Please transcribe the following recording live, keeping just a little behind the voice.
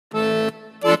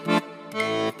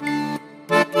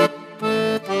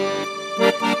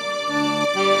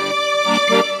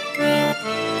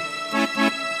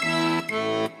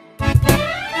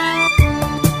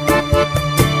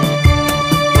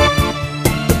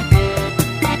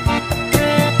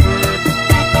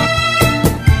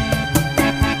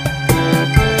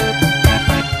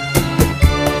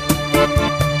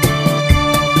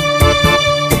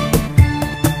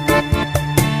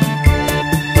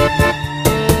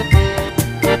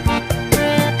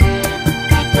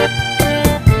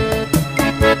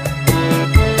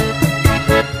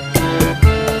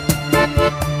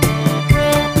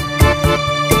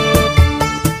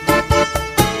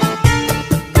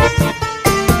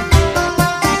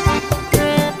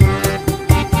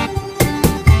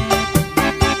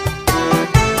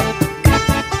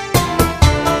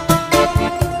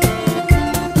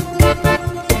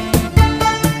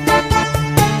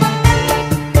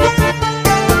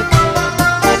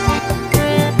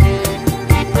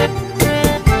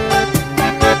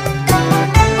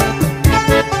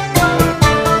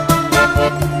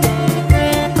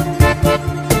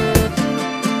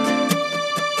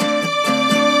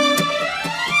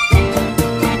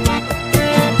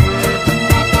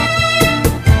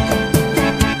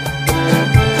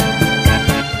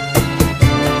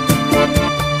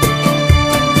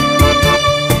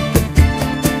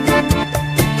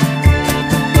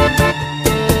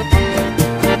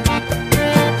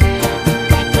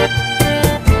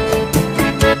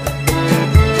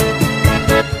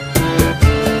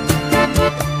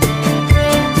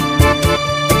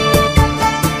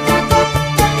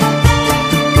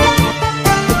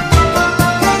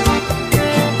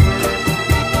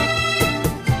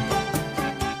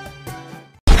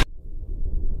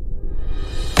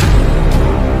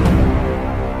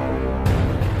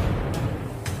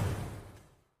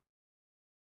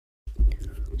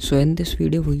So in this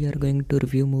video we are going to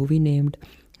review a movie named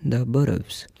The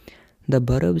Burbs. The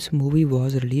Burbs movie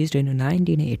was released in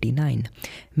 1989.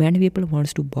 Many people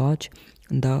wants to watch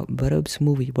the Burbs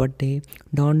movie but they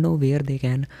don't know where they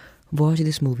can watch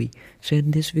this movie. So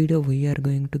in this video we are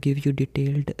going to give you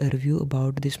detailed review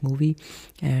about this movie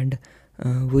and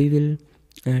we will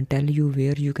tell you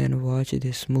where you can watch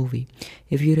this movie.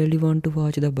 If you really want to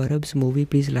watch the Burbs movie,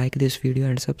 please like this video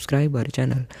and subscribe our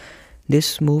channel.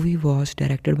 This movie was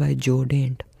directed by Joe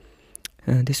Dante.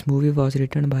 This movie was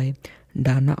written by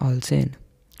Dana Olsen,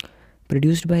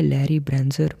 produced by Larry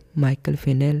Brezner, Michael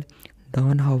Finnell,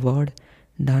 Don Howard,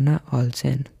 Dana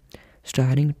Olsen,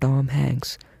 starring Tom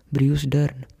Hanks, Bruce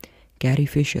Dern, Carrie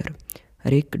Fisher,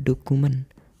 Rick Ducommun,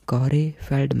 Corey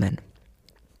Feldman,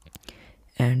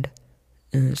 and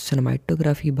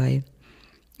cinematography by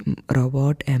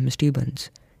Robert M.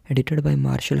 Stevens, edited by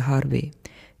Marshall Harvey,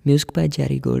 music by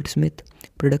Jerry Goldsmith,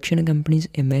 production companies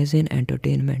Amazon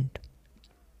Entertainment,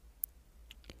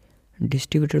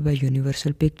 distributed by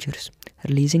Universal Pictures,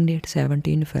 releasing date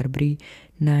 17 February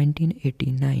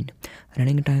 1989,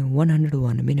 running time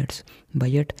 101 minutes,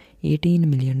 budget $18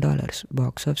 million,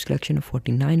 box office collection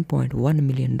 $49.1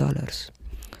 million.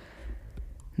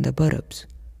 The Burbs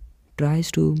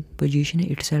tries to position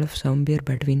itself somewhere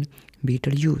between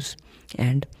Beetlejuice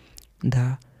and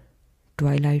the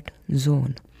Twilight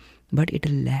Zone, but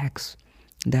it lacks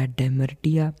the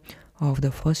demerita of the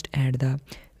first and the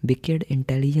wicked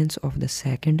intelligence of the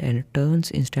second, and turns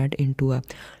instead into a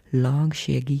long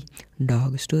shaggy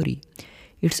dog story.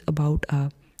 It's about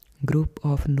a group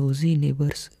of nosy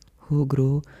neighbors who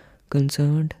grow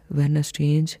concerned when a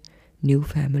strange new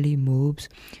family moves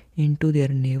into their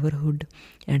neighborhood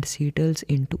and settles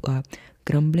into a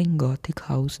crumbling gothic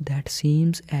house that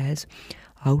seems as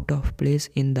out of place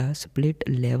in the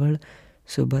split-level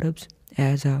suburbs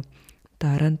as a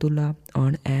tarantula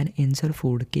on an angel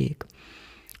food cake.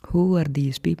 Who are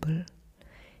these people?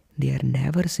 They are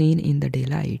never seen in the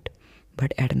daylight,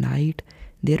 but at night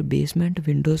their basement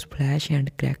windows flash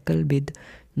and crackle with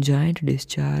giant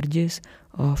discharges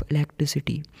of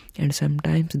electricity, and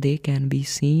sometimes they can be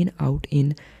seen out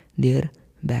in their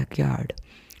backyard,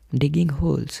 digging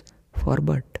holes for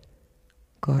but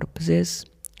corpses,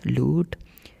 loot.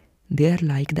 They are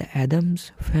like the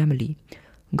Addams family,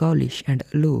 ghoulish and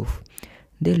aloof.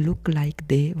 They look like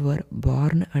they were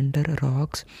born under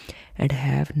rocks and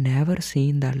have never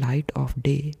seen the light of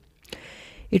day.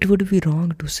 It would be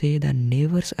wrong to say the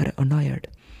neighbors are annoyed.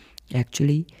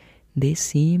 Actually, they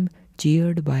seem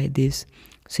cheered by this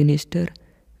sinister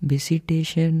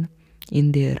visitation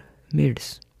in their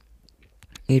midst.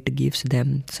 It gives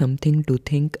them something to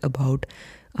think about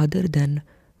other than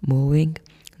mowing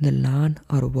the lawn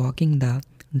or walking the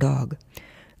dog.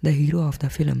 The hero of the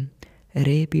film,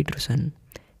 Ray Peterson,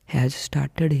 has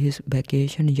started his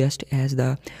vacation just as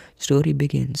the story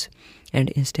begins,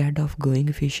 and instead of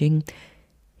going fishing,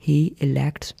 he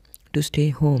elects to stay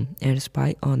home and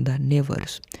spy on the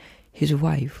neighbors. His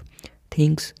wife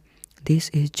thinks this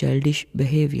is childish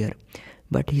behavior,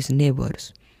 but his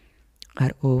neighbors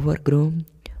are overgrown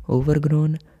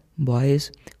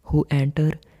boys who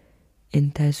enter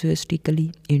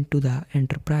enthusiastically into the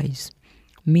enterprise.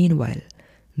 Meanwhile,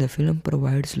 the film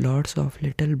provides lots of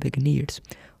little vignettes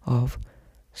of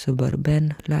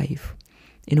suburban life,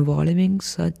 involving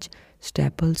such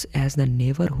staples as the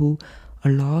neighbor who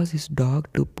allows his dog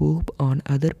to poop on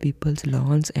other people's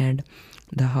lawns and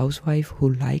the housewife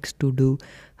who likes to do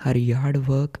her yard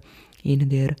work in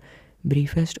their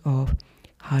briefest of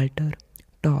halter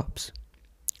tops.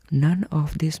 None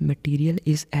of this material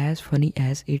is as funny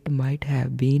as it might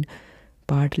have been,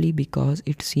 partly because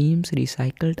it seems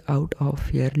recycled out of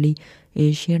fairly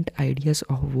ancient ideas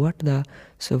of what the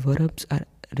suburbs are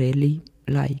really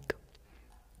like.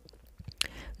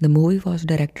 The movie was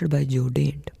directed by Joe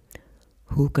Dante,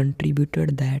 who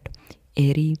contributed that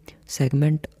airy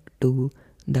segment to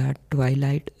The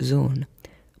Twilight Zone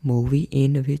movie,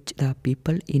 in which the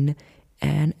people in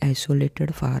an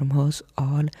isolated farmhouse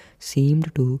all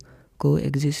seemed to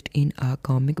coexist in a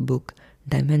comic book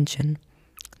dimension,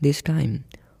 this time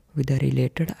with a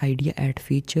related idea at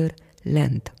feature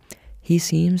length. He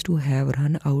seems to have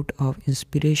run out of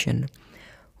inspiration.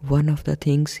 One of the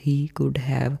things he could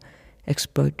have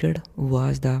exploited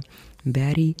was the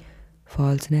very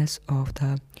falseness of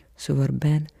the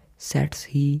suburban sets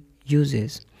he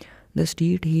uses. The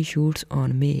street he shoots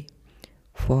on may,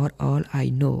 for all I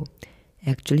know,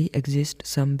 actually exist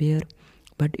somewhere,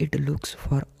 but it looks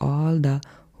for all the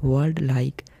world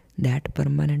like that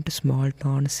permanent small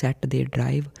town set they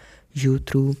drive you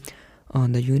through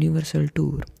on the Universal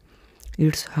tour.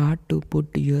 It's hard to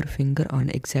put your finger on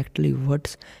exactly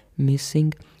what's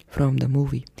missing from the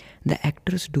movie. The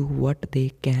actors do what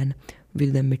they can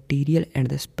with the material, and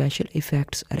the special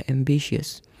effects are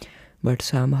ambitious, but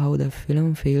somehow the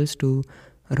film fails to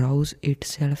rouse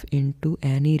itself into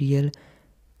any real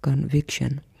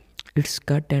conviction. It's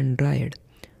cut and dried.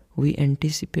 We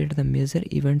anticipate the major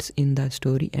events in the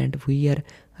story and we are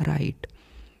right.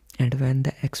 And when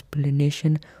the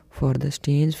explanation for the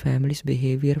strange family's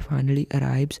behavior finally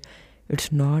arrives,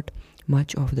 it's not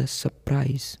much of the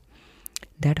surprise.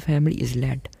 That family is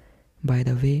led, by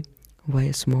the way, by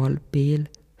a small, pale,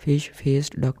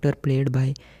 fish-faced doctor played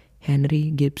by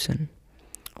Henry Gibson.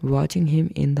 Watching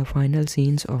him in the final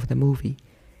scenes of the movie,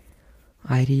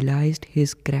 I realized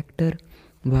his character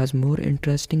was more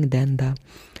interesting than the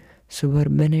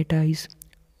suburbanites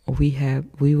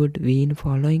we would been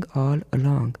following all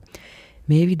along.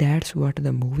 Maybe that's what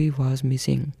the movie was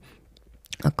missing,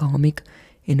 a comic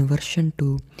inversion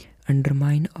to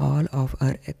undermine all of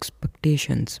our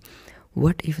expectations.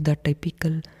 What if the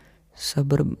typical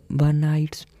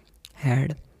suburbanites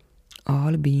had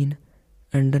all been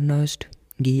undernourished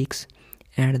geeks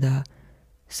and the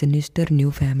sinister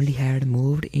new family had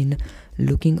moved in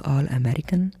looking all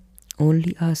American?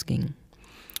 Only asking.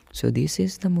 So this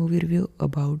is the movie review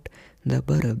about the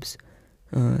Burbs.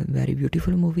 Very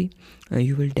beautiful movie.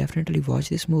 You will definitely watch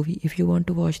this movie. If you want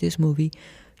to watch this movie,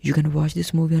 you can watch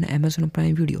this movie on Amazon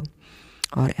Prime Video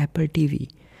or Apple TV.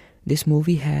 This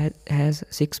movie has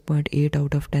 6.8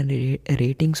 out of 10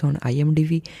 ratings on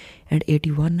IMDb, and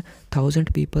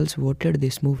 81,000 people voted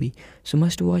this movie. So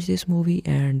must watch this movie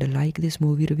and like this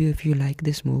movie review if you like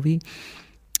this movie,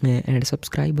 and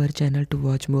subscribe our channel to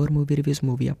watch more movie reviews,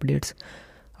 movie updates,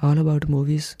 all about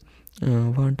movies.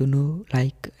 Want to know,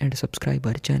 like and subscribe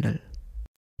our channel.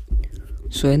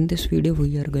 So in this video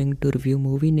we are going to review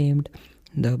movie named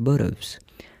The Burbs.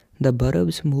 The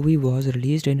Burbs movie was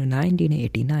released in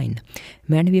 1989.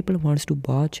 Many people wants to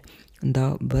watch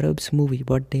the Burbs movie,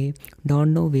 but they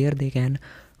don't know where they can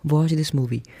watch this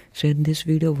movie. So in this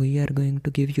video we are going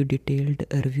to give you detailed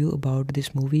review about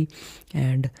this movie,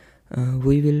 and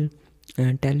we will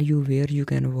tell you where you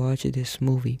can watch this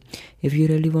movie. If you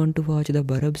really want to watch the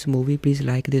Burbs movie, please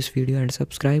like this video and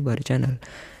subscribe our channel.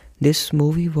 This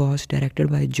movie was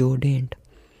directed by Joe Dante.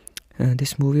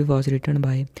 This movie was written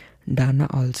by Dana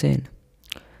Olsen,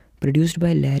 produced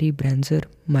by Larry Brezner,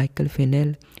 Michael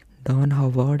Finnell, Don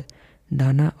Howard,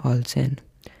 Dana Olsen,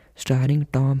 starring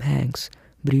Tom Hanks,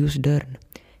 Bruce Dern,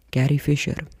 Carrie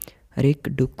Fisher, Rick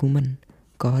Ducommun,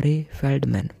 Corey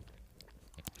Feldman,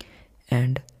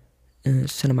 and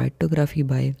cinematography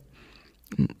by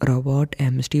Robert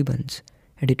M. Stevens,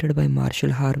 edited by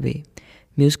Marshall Harvey,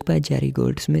 music by Jerry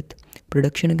Goldsmith,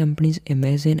 production companies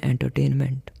Amazon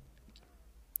Entertainment,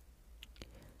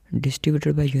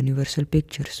 distributed by Universal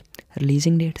Pictures,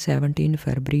 releasing date 17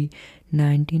 February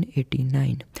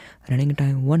 1989, running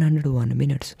time 101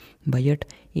 minutes,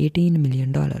 budget $18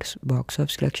 million, box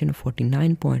office collection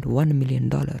 $49.1 million.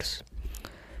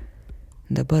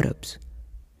 The Burbs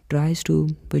tries to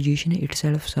position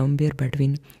itself somewhere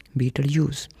between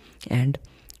Beetlejuice and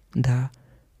the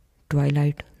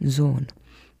Twilight Zone,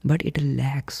 but it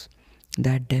lacks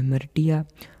the demertia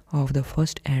of the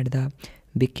first and the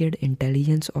wicked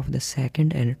intelligence of the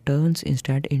second, and turns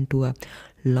instead into a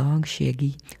long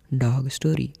shaggy dog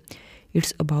story.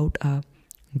 It's about a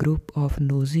group of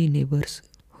nosy neighbors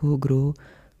who grow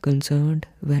concerned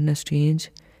when a strange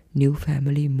new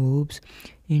family moves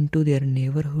into their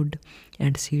neighborhood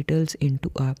and settles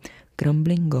into a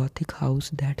crumbling gothic house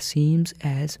that seems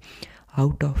as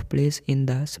out of place in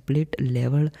the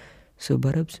split-level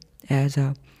suburbs as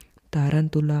a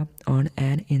tarantula on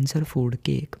an angel food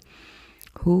cake.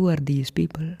 Who are these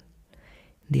people?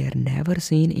 They are never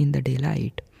seen in the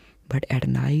daylight, but at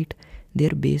night their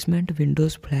basement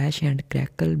windows flash and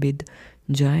crackle with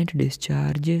giant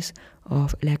discharges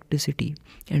of electricity,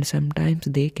 and sometimes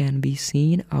they can be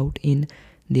seen out in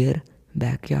their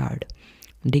backyard,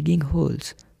 digging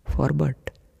holes for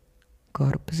but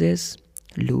corpses,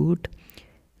 loot.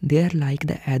 They are like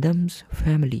the Addams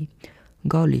family,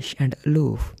 ghoulish and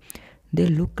aloof. They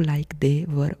look like they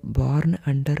were born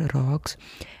under rocks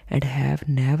and have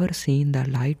never seen the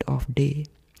light of day.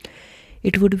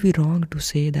 It would be wrong to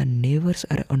say the neighbors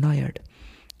are annoyed.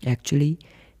 Actually,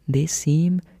 they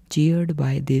seem cheered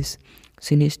by this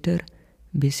sinister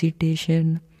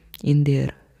visitation in their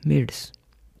midst.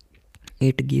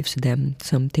 It gives them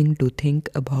something to think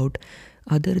about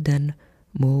other than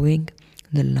mowing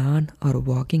the lawn or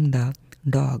walking the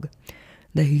dog.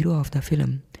 The hero of the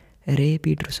film, Ray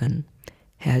Peterson,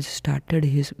 has started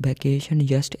his vacation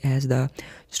just as the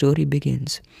story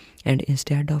begins, and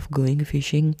instead of going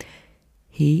fishing,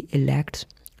 he elects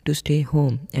to stay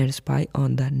home and spy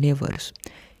on the neighbors.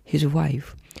 His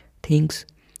wife thinks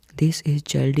this is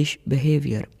childish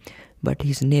behavior, but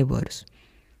his neighbors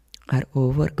are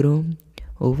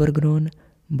overgrown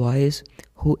boys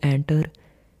who enter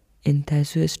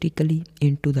enthusiastically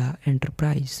into the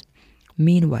enterprise.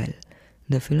 Meanwhile,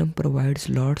 the film provides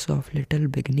lots of little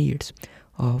vignettes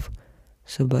of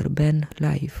suburban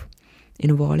life,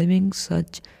 involving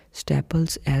such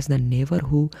staples as the neighbor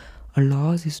who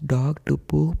allows his dog to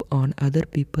poop on other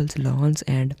people's lawns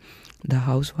and the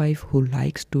housewife who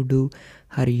likes to do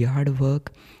her yard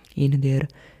work in their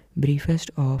briefest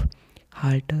of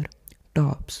halter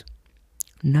tops.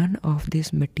 None of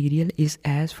this material is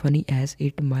as funny as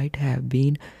it might have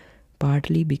been,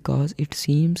 partly because it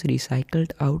seems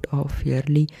recycled out of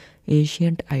fairly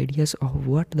ancient ideas of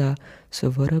what the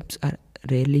suburbs are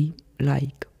really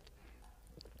like.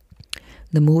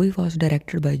 The movie was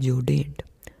directed by Joe Dante,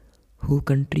 who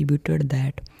contributed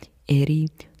that airy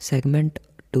segment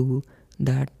to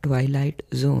The Twilight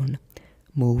Zone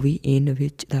movie, in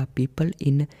which the people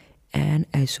in an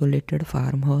isolated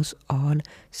farmhouse all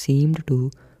seemed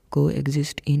to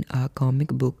coexist in a comic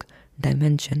book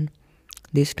dimension,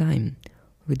 this time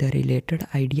with a related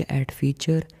idea at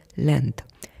feature length.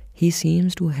 He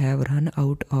seems to have run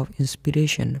out of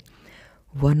inspiration.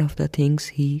 One of the things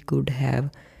he could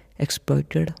have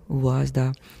exploited was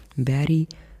the very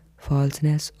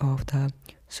falseness of the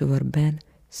suburban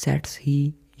sets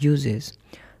he uses.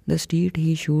 The street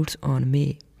he shoots on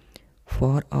may,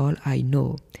 for all I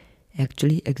know,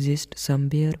 actually exist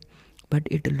somewhere, but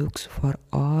it looks for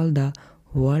all the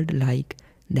world like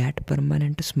that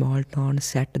permanent small town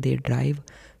set they drive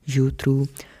you through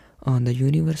on the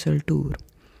Universal tour.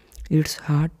 It's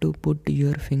hard to put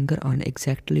your finger on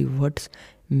exactly what's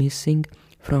missing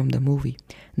from the movie.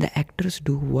 The actors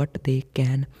do what they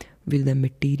can with the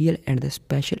material and the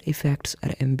special effects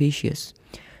are ambitious,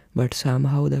 but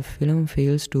somehow the film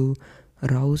fails to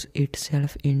rouse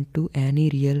itself into any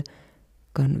real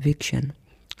conviction.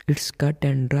 It's cut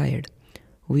and dried.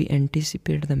 We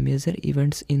anticipate the major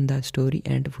events in the story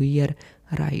and we are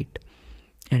right.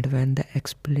 And when the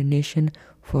explanation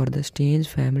for the strange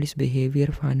family's behavior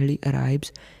finally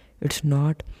arrives, it's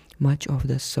not much of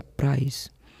the surprise.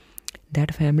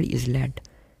 That family is led,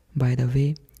 by the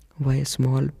way, by a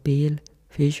small, pale,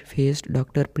 fish-faced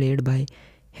doctor played by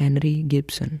Henry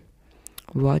Gibson.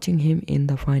 Watching him in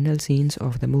the final scenes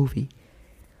of the movie,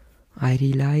 I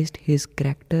realized his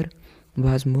character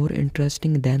was more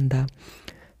interesting than the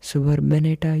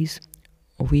suburbanities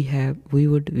we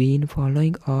would been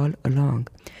following all along.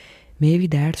 Maybe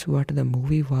that's what the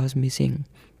movie was missing,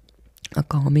 a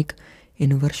comic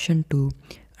inversion to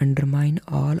undermine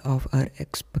all of our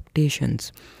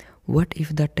expectations. What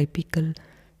if the typical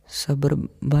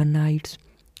suburbanites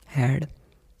had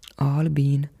all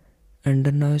been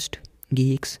undernourished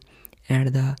geeks and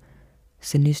the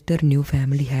sinister new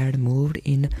family had moved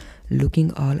in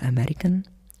looking all American?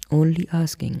 Only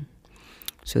asking.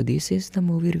 So this is the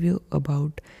movie review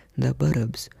about the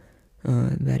Burbs.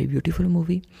 Very beautiful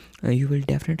movie. You will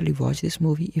definitely watch this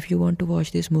movie. If you want to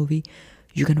watch this movie,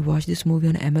 you can watch this movie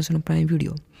on Amazon Prime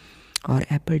Video or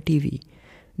Apple TV.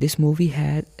 This movie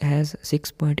has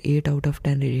 6.8 out of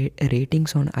 10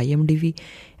 ratings on IMDb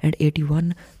and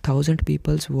 81,000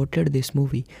 people voted this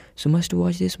movie. So must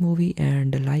watch this movie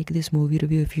and like this movie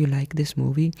review if you like this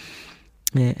movie,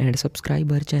 and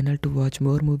subscribe our channel to watch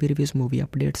more movie reviews, movie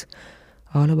updates,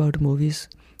 all about movies.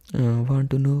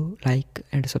 Want to know, like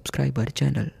and subscribe our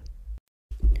channel.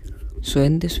 So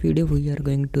in this video we are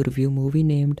going to review movie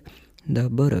named The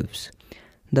Burbs.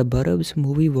 The Burbs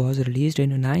movie was released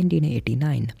in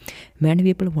 1989. Many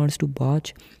people wants to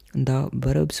watch the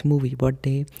Burbs movie, but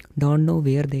they don't know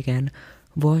where they can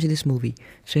watch this movie.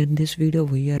 So in this video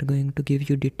we are going to give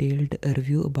you detailed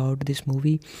review about this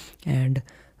movie, and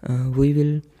we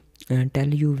will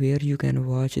tell you where you can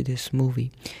watch this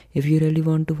movie. If you really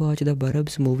want to watch the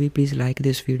Burbs movie, please like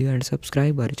this video and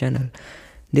subscribe our channel.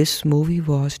 This movie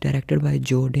was directed by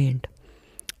Joe Dante.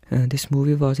 This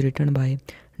movie was written by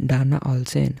Dana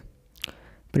Olsen,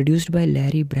 produced by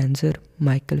Larry Brezner,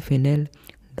 Michael Finnell,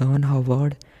 Don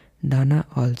Howard, Dana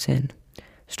Olsen,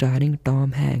 starring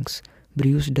Tom Hanks,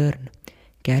 Bruce Dern,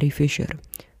 Carrie Fisher,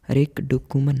 Rick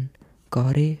Ducommun,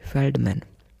 Corey Feldman,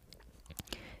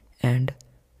 and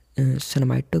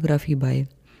cinematography by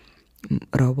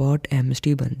Robert M.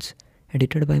 Stevens,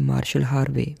 edited by Marshall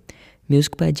Harvey,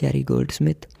 music by Jerry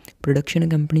Goldsmith, production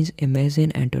companies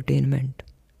Amazon Entertainment.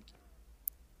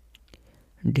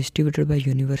 distributed by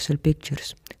Universal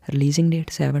Pictures. Releasing date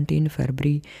 17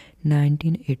 February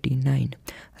 1989.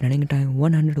 Running time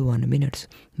 101 minutes.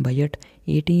 Budget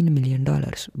 $18 million.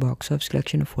 Box office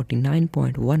collection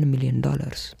 $49.1 million.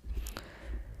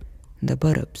 The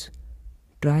Burbs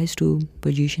tries to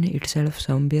position itself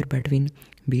somewhere between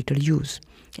Beetlejuice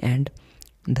and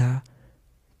the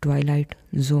Twilight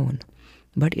Zone,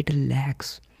 but it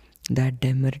lacks the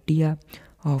demerita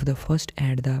of the first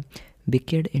and the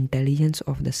wicked intelligence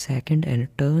of the second, and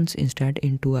turns instead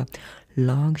into a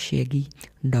long shaggy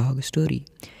dog story.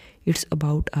 It's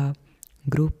about a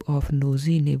group of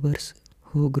nosy neighbors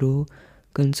who grow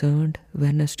concerned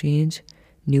when a strange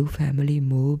new family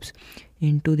moves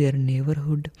into their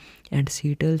neighborhood and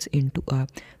settles into a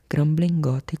crumbling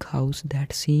gothic house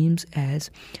that seems as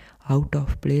out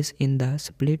of place in the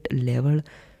split level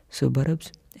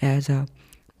suburbs as a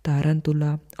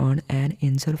tarantula on an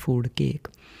angel food cake.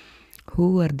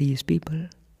 Who are these people?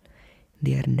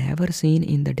 They are never seen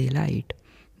in the daylight,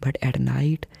 but at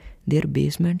night their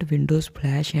basement windows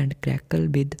flash and crackle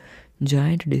with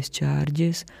giant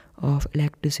discharges of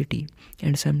electricity,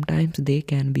 and sometimes they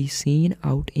can be seen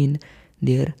out in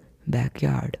their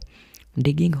backyard,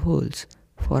 digging holes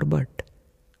for but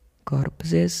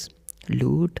corpses,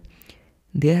 loot.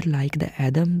 They are like the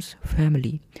Adams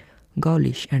family,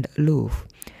 gaulish and aloof.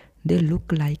 They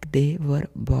look like they were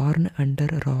born under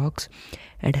rocks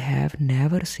and have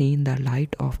never seen the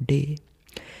light of day.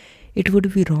 It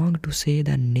would be wrong to say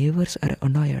the neighbors are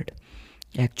annoyed.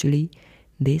 Actually,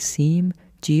 they seem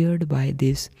cheered by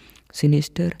this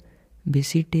sinister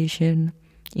visitation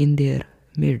in their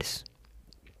midst.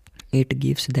 It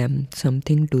gives them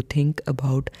something to think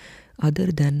about other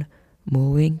than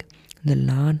mowing the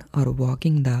lawn or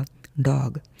walking the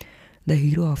dog. The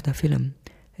hero of the film,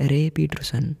 Ray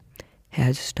Peterson,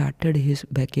 has started his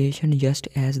vacation just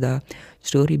as the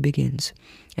story begins,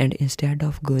 and instead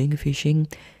of going fishing,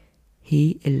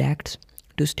 he elects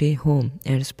to stay home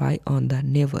and spy on the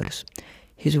neighbors.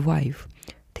 His wife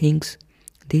thinks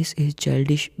this is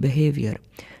childish behavior,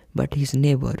 but his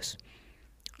neighbors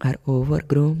are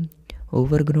overgrown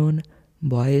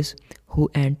boys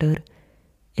who enter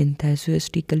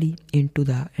enthusiastically into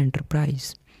the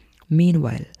enterprise.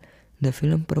 Meanwhile, the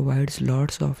film provides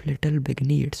lots of little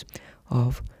vignettes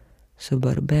of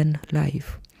suburban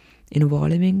life,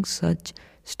 involving such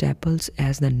staples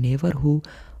as the neighbor who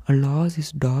allows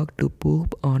his dog to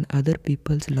poop on other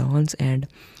people's lawns and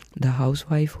the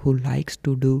housewife who likes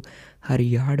to do her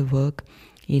yard work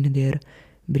in their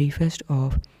briefest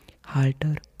of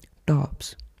halter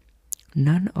tops.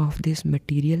 None of this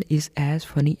material is as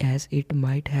funny as it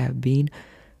might have been,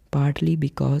 partly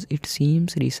because it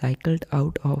seems recycled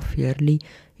out of fairly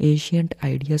ancient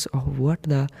ideas of what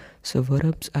the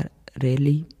suburbs are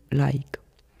really like.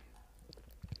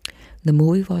 The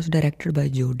movie was directed by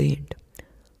Joe Dante,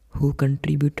 who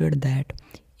contributed that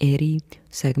airy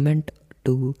segment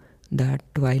to The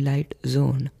Twilight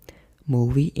Zone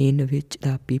movie, in which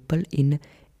the people in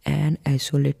an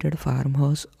isolated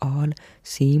farmhouse all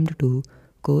seemed to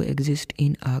coexist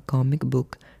in a comic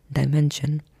book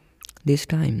dimension. This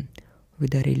time,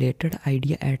 with a related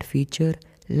idea at feature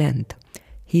length,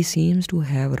 he seems to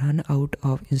have run out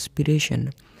of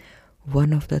inspiration.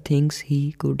 One of the things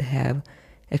he could have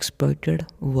exploited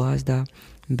was the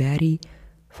very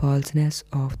falseness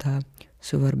of the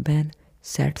suburban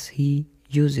sets he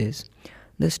uses.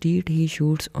 The street he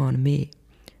shoots on may,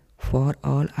 for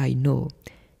all I know,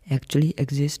 actually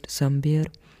exist somewhere,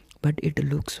 but it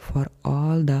looks for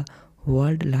all the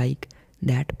world like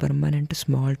that permanent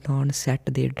small town set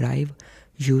they drive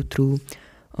you through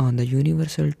on the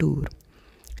Universal tour.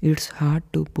 It's hard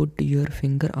to put your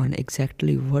finger on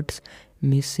exactly what's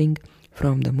missing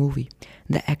from the movie.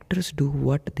 The actors do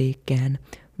what they can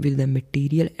with the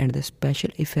material and the special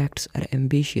effects are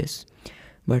ambitious,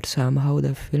 but somehow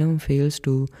the film fails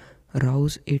to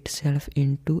rouse itself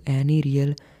into any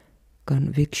real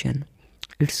conviction.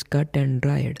 It's cut and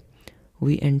dried.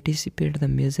 We anticipate the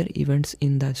major events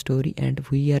in the story and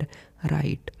we are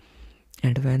right.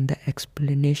 And when the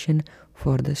explanation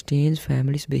for the strange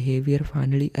family's behavior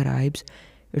finally arrives,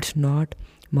 it's not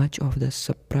much of the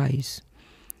surprise.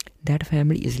 That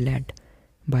family is led,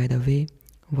 by the way,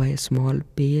 by a small,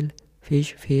 pale,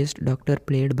 fish-faced doctor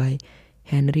played by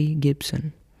Henry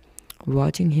Gibson.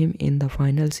 Watching him in the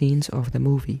final scenes of the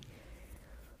movie,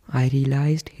 I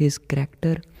realized his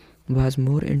character was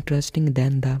more interesting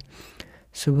than the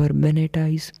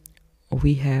suburbanities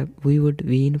we would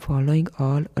been following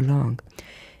all along.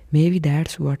 Maybe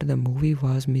that's what the movie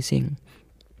was missing,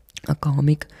 a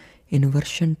comic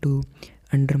inversion to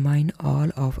undermine all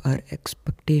of our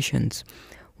expectations.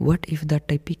 What if the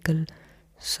typical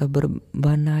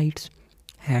suburbanites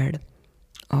had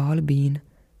all been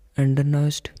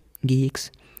undernourished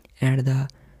geeks, and the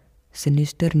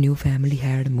sinister new family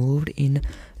had moved in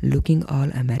looking all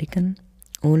American,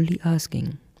 only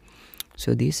asking.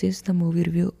 So this is the movie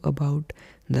review about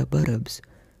the Burbs.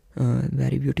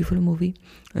 Very beautiful movie.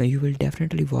 You will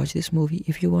definitely watch this movie.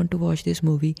 If you want to watch this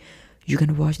movie, you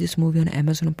can watch this movie on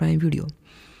Amazon Prime Video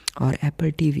or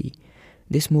Apple TV.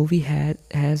 This movie has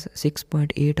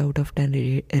 6.8 out of 10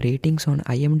 ratings on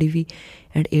IMDb,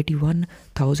 and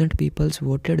 81,000 people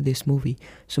voted this movie.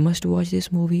 So must watch this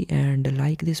movie and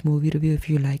like this movie review if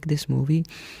you like this movie,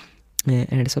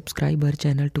 and subscribe our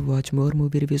channel to watch more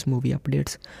movie reviews, movie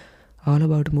updates, all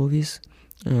about movies.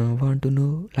 Want to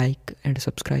know, like and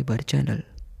subscribe our channel.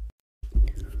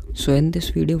 So in this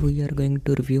video we are going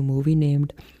to review movie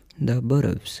named The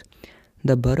Burbs.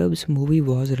 The Burbs movie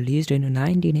was released in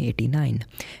 1989.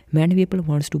 Many people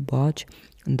wants to watch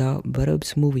the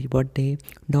Burbs movie, but they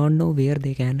don't know where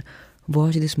they can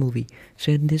watch this movie.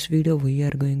 So in this video we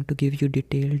are going to give you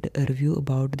detailed review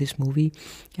about this movie,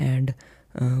 and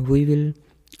we will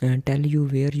tell you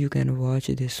where you can watch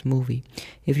this movie.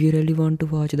 If you really want to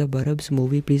watch the Burbs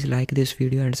movie, please like this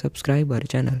video and subscribe our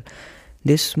channel.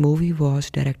 This movie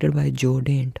was directed by Joe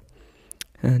Dante.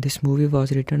 This movie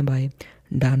was written by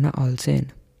Dana Olsen,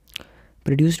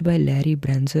 produced by Larry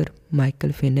Brezner, Michael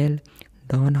Finnell,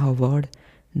 Don Howard,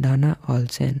 Dana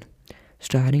Olsen,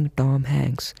 starring Tom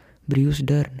Hanks, Bruce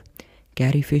Dern,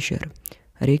 Carrie Fisher,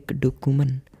 Rick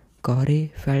Ducommun,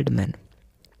 Corey Feldman,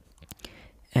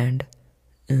 and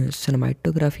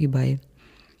cinematography by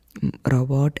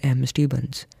Robert M.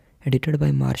 Stevens, edited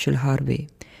by Marshall Harvey,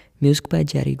 music by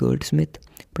Jerry Goldsmith,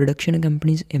 production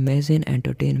companies Amazon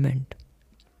Entertainment,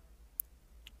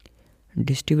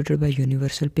 distributed by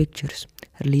Universal Pictures,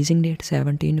 releasing date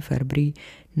 17 February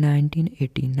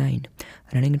 1989,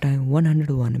 running time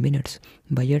 101 minutes,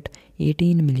 budget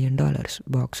 $18 million,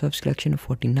 box office collection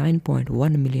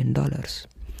 $49.1 million.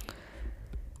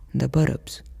 The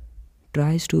Burbs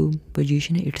tries to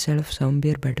position itself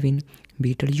somewhere between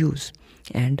Beetlejuice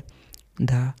and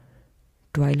the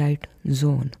Twilight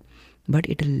Zone, but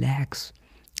it lacks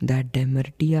the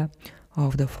demerita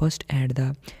of the first and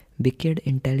the wicked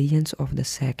intelligence of the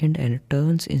second, and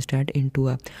turns instead into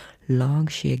a long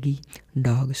shaggy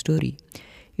dog story.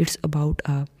 It's about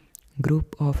a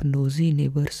group of nosy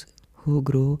neighbors who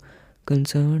grow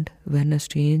concerned when a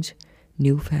strange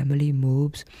new family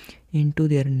moves into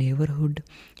their neighborhood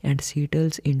and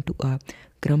settles into a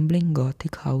crumbling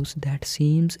gothic house that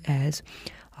seems as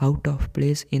out of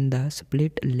place in the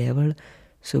split level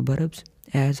suburbs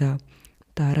as a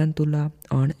tarantula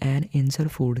on an angel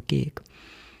food cake.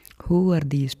 Who are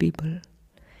these people?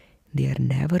 They are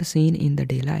never seen in the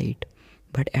daylight,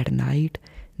 but at night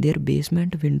their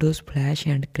basement windows flash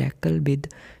and crackle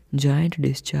with giant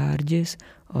discharges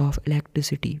of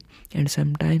electricity, and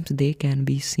sometimes they can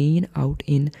be seen out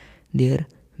in their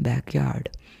backyard,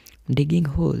 digging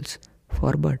holes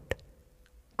for but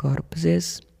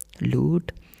corpses,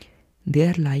 loot. They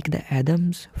are like the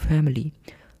Addams family,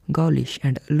 ghoulish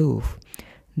and aloof.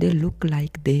 They look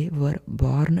like they were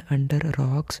born under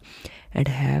rocks and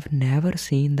have never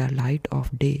seen the light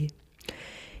of day.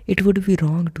 It would be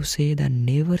wrong to say the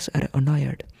neighbors are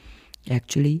annoyed.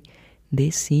 Actually,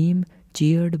 they seem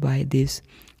cheered by this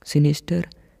sinister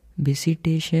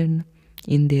visitation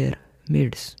in their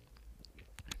midst.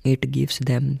 It gives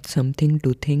them something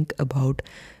to think about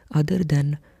other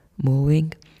than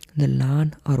mowing the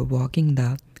lawn or walking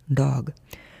the dog.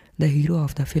 The hero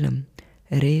of the film,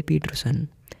 Ray Peterson,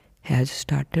 has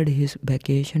started his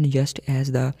vacation just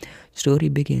as the story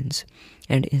begins,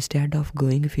 and instead of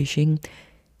going fishing,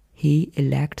 he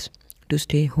elects to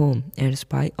stay home and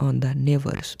spy on the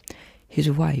neighbors.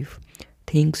 His wife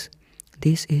thinks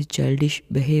this is childish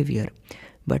behavior,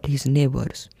 but his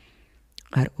neighbors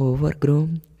are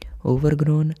overgrown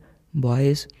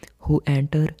boys who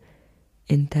enter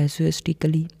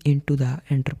enthusiastically into the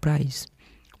enterprise.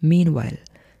 Meanwhile,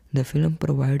 the film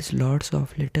provides lots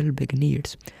of little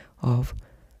vignettes of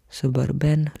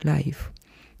suburban life,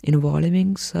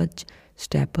 involving such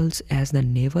staples as the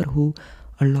neighbor who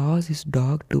allows his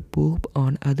dog to poop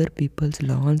on other people's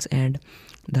lawns, and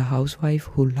the housewife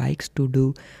who likes to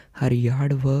do her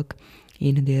yard work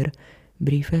in their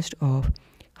briefest of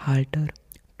halter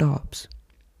tops.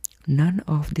 None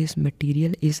of this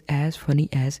material is as funny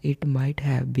as it might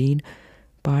have been,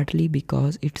 partly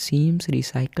because it seems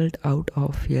recycled out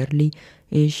of fairly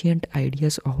ancient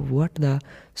ideas of what the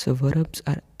suburbs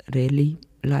are really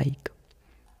like.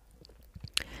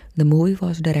 The movie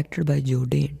was directed by Joe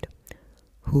Dante,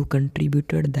 who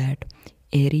contributed that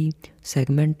airy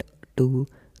segment to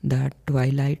The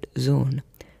Twilight Zone,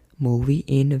 movie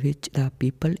in which the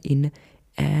people in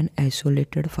an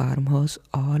isolated farmhouse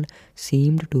all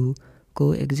seemed to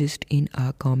coexist in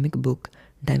a comic book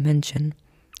dimension,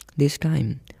 this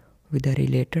time with a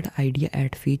related idea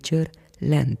at feature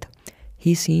length.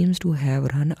 He seems to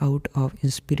have run out of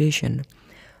inspiration.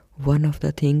 One of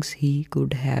the things he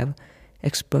could have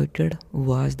exploited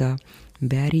was the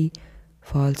very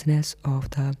falseness of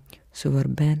the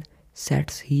suburban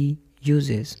sets he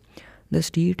uses. The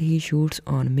street he shoots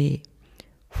on may,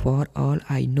 for all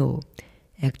I know,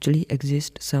 actually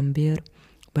exist somewhere,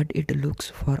 but it looks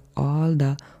for all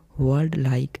the world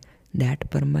like that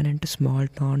permanent small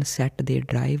town set they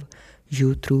drive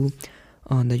you through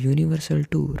on the Universal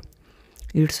tour.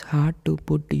 It's hard to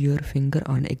put your finger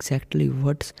on exactly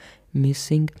what's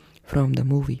missing from the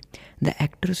movie. The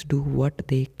actors do what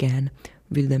they can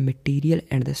with the material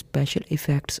and the special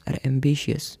effects are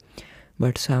ambitious,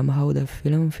 but somehow the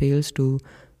film fails to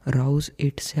rouse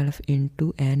itself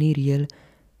into any real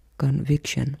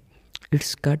conviction.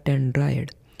 It's cut and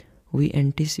dried. We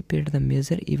anticipate the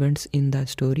major events in the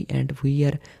story and we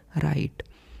are right.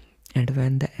 And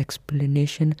when the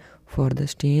explanation for the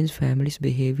strange family's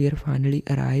behavior finally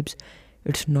arrives,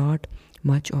 it's not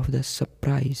much of the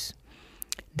surprise.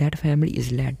 That family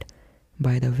is led,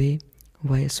 by the way,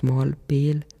 by a small,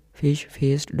 pale,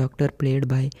 fish-faced doctor played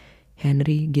by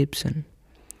Henry Gibson.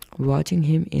 Watching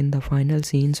him in the final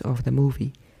scenes of the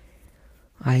movie,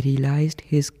 I realized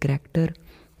his character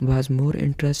was more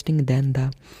interesting than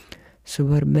the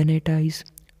suburbanities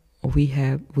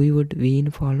we would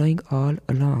been following all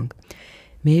along.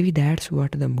 Maybe that's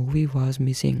what the movie was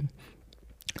missing,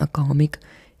 a comic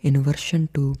inversion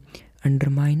to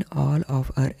undermine all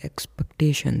of our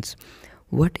expectations.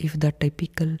 What if the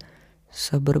typical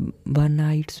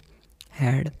suburbanites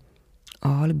had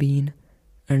all been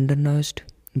undernourished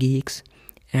geeks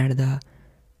and the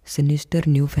sinister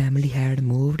new family had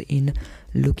moved in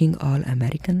looking all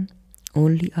American?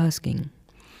 Only asking.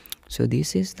 So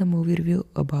this is the movie review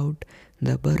about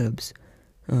the Burbs.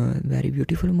 Very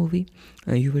beautiful movie.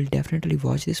 You will definitely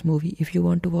watch this movie. If you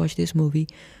want to watch this movie,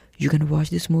 you can watch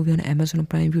this movie on Amazon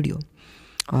Prime Video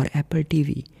or Apple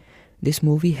TV. This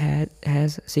movie has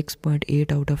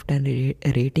 6.8 out of 10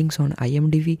 ratings on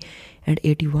IMDb and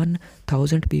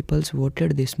 81,000 people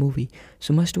voted this movie.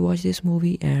 So must watch this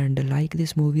movie and like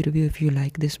this movie review if you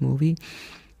like this movie,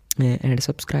 and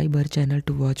subscribe our channel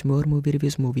to watch more movie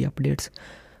reviews, movie updates,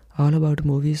 all about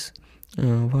movies.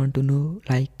 Want to know,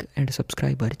 like and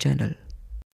subscribe our channel.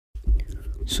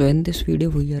 So in this video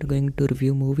we are going to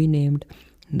review movie named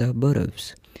The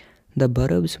Burbs. The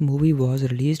Burbs movie was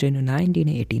released in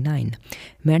 1989.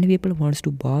 Many people wants to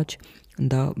watch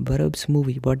the Burbs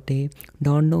movie but they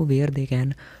don't know where they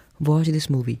can watch this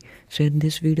movie. So in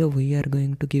this video we are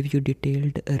going to give you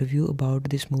detailed review about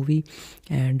this movie,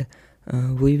 and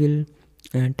we will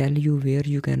tell you where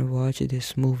you can watch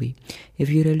this movie. If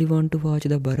you really want to watch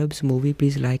the Burbs movie,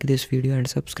 please like this video and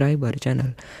subscribe our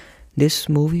channel. This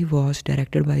movie was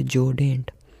directed by Joe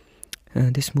Dante.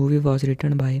 This movie was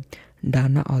written by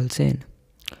Dana Olsen,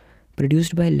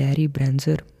 produced by Larry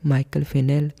Brezner, Michael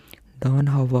Finnell, Don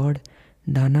Howard,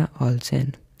 Dana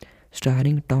Olsen,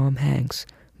 starring Tom Hanks,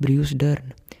 Bruce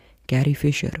Dern, Carrie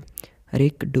Fisher,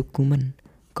 Rick Ducommun,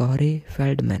 Corey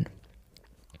Feldman,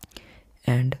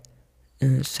 and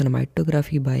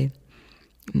cinematography by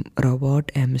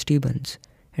Robert M. Stevens,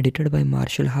 edited by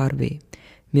Marshall Harvey,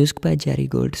 music by Jerry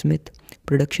Goldsmith,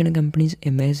 production companies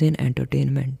Amazon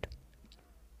Entertainment,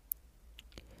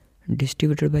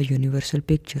 distributed by Universal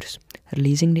Pictures,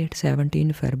 releasing date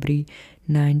 17 February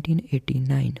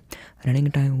 1989,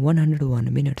 running time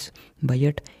 101 minutes,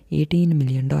 budget $18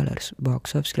 million,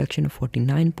 box office collection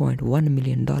 $49.1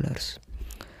 million.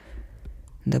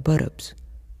 The Burbs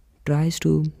tries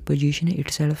to position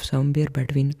itself somewhere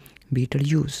between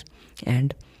Beetlejuice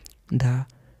and the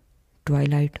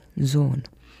Twilight Zone,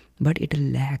 but it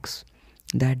lacks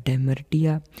the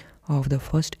demerita of the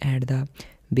first and the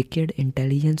wicked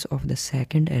intelligence of the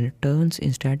second, and turns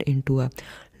instead into a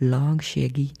long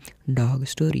shaggy dog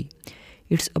story.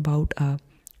 It's about a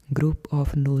group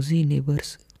of nosy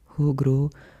neighbors who grow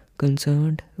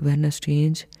concerned when a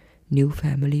strange new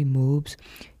family moves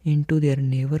into their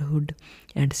neighborhood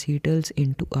and settles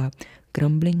into a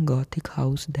crumbling gothic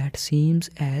house that seems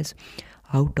as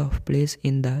out of place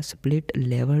in the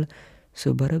split-level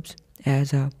suburbs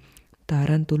as a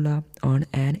tarantula on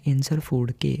an angel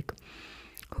food cake.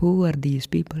 Who are these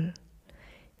people?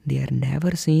 They are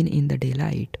never seen in the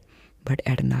daylight, but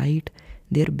at night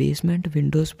their basement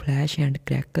windows flash and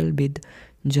crackle with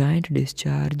giant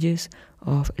discharges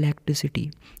of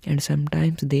electricity, and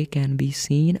sometimes they can be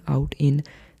seen out in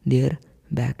their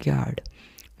backyard,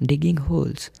 digging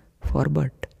holes for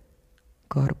but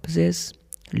corpses,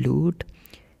 loot.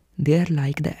 They are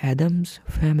like the Adams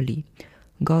family,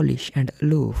 gaulish and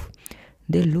aloof.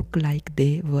 They look like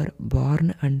they were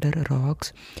born under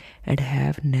rocks and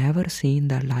have never seen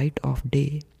the light of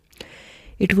day.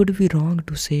 It would be wrong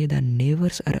to say the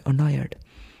neighbors are annoyed.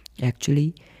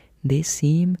 Actually, they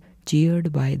seem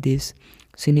cheered by this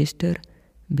sinister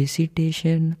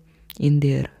visitation in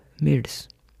their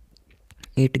midst.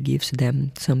 It gives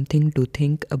them something to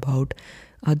think about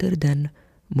other than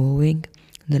mowing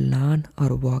the lawn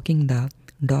or walking the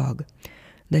dog.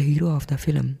 The hero of the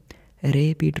film,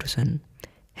 Ray Peterson,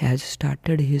 has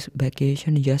started his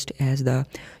vacation just as the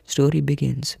story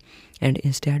begins, and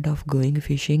instead of going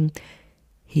fishing,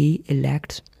 he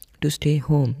elects to stay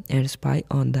home and spy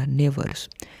on the neighbors.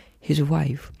 His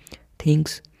wife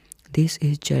thinks this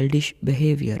is childish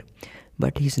behavior,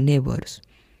 but his neighbors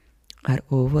are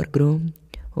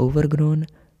overgrown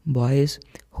boys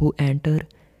who enter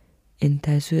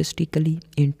enthusiastically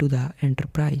into the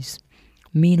enterprise.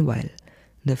 Meanwhile,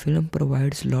 the film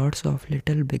provides lots of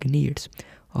little vignettes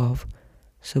of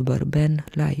suburban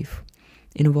life,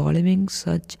 involving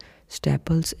such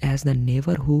staples as the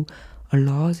neighbor who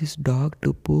allows his dog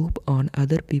to poop on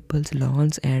other people's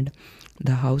lawns and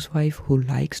the housewife who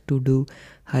likes to do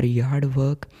her yard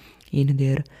work in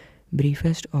their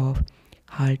briefest of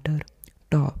halter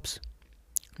tops.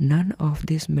 None of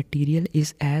this material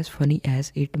is as funny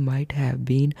as it might have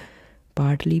been,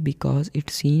 partly because it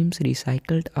seems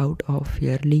recycled out of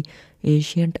fairly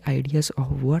ancient ideas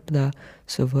of what the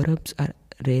suburbs are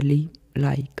really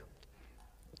like.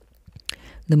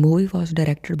 The movie was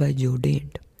directed by Joe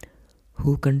Dante,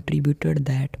 who contributed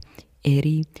that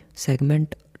airy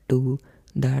segment to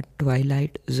The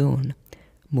Twilight Zone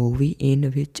movie,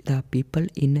 in which the people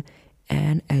in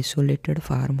an isolated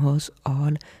farmhouse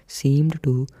all seemed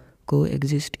to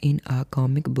coexist in a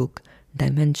comic book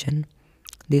dimension,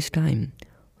 this time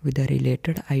with a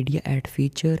related idea at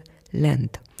feature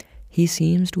length. He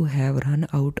seems to have run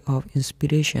out of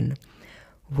inspiration.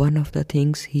 One of the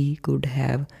things he could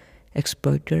have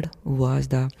exploited was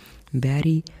the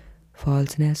very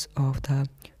falseness of the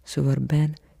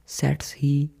suburban sets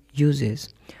he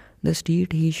uses. The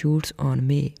street he shoots on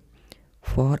may,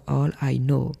 for all I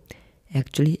know,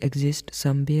 actually exist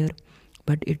somewhere,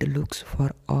 but it looks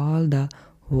for all the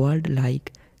world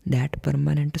like that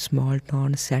permanent small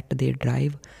town set they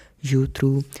drive you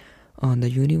through on the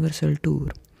Universal tour.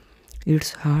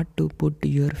 It's hard to put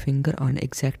your finger on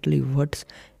exactly what's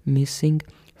missing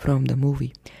from the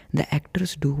movie. The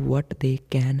actors do what they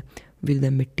can with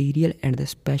the material and the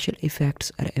special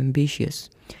effects are ambitious,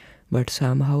 but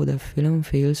somehow the film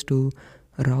fails to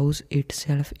rouse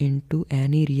itself into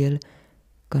any real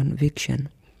conviction.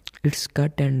 It's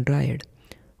cut and dried.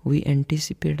 We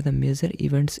anticipate the major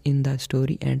events in the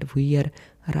story and we are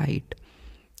right.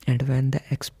 And when the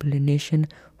explanation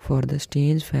for the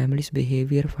strange family's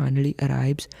behavior finally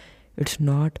arrives, it's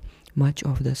not much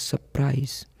of the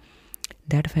surprise.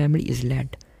 That family is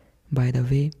led, by the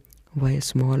way, by a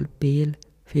small, pale,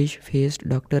 fish-faced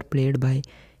doctor played by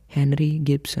Henry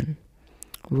Gibson.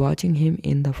 Watching him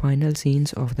in the final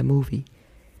scenes of the movie,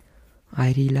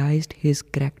 I realized his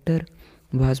character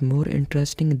was more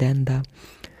interesting than the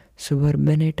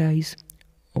suburbanities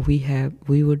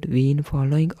we would been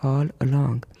following all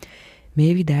along.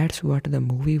 Maybe that's what the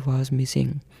movie was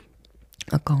missing,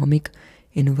 a comic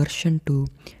inversion to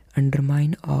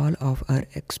undermine all of our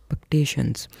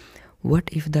expectations. What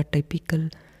if the typical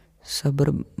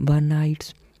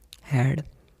suburbanites had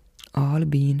all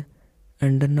been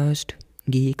undernourished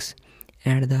geeks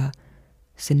and the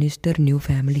sinister new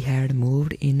family had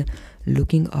moved in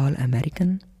looking all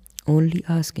American? Only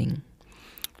asking.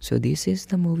 So this is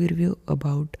the movie review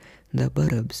about the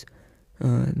Burbs.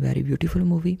 Very beautiful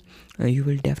movie. You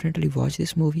will definitely watch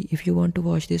this movie. If you want to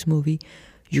watch this movie,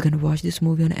 you can watch this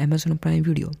movie on Amazon Prime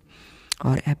Video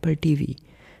or Apple TV.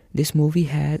 This movie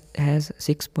has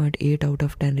 6.8 out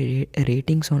of 10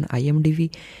 ratings on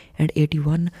IMDb, and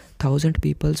 81,000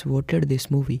 people voted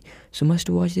this movie. So must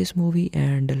watch this movie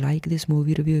and like this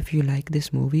movie review if you like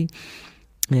this movie,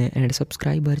 and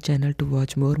subscribe our channel to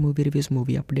watch more movie reviews,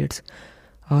 movie updates,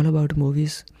 all about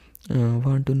movies.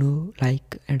 Want to know,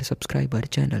 like and subscribe our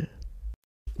channel.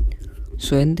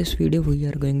 So in this video we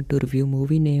are going to review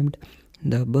movie named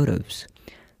The Burbs.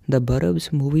 The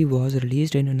Burbs movie was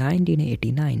released in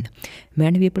 1989.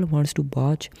 Many people wants to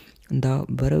watch the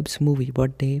Burbs movie,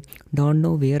 but they don't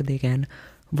know where they can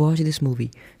watch this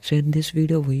movie. So in this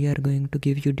video we are going to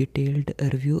give you detailed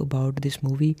review about this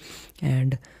movie,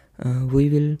 and we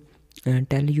will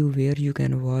tell you where you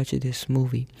can watch this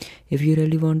movie. If you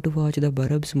really want to watch the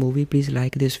Burbs movie, please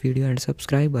like this video and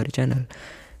subscribe our channel.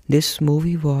 This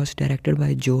movie was directed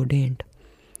by Joe Dante.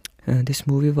 This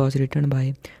movie was written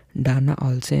by Dana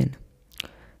Olsen,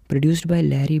 produced by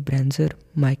Larry Brezner,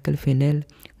 Michael Finnell,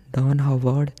 Don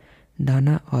Howard,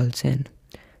 Dana Olsen,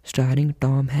 starring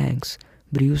Tom Hanks,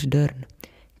 Bruce Dern,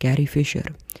 Carrie Fisher,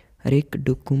 Rick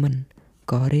Ducommun,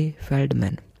 Corey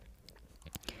Feldman,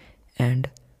 and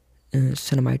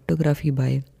cinematography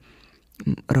by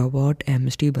Robert M.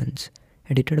 Stevens,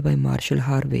 edited by Marshall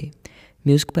Harvey,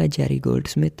 music by Jerry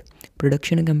Goldsmith,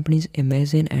 production companies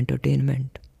Amazon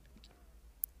Entertainment,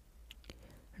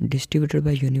 distributed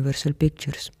by Universal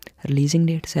Pictures, releasing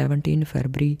date 17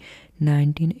 February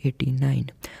 1989,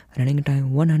 running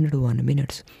time 101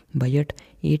 minutes, budget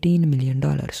 $18 million,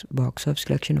 box office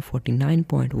collection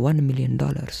 $49.1 million.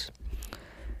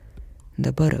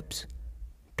 The Burbs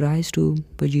tries to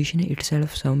position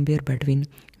itself somewhere between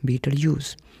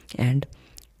Beetlejuice and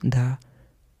the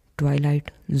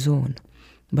Twilight Zone,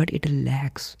 but it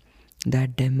lacks the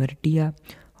demerita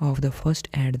of the first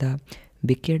and the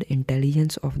wicked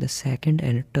intelligence of the second,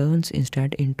 and turns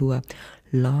instead into a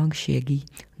long shaggy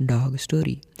dog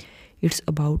story. It's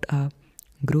about a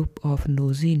group of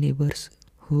nosy neighbors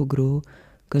who grow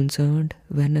concerned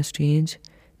when a strange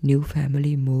new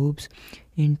family moves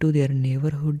into their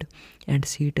neighborhood and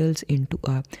settles into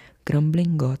a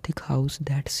crumbling gothic house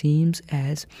that seems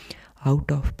as out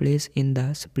of place in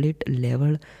the split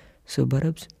level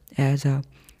suburbs as a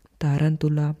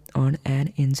tarantula on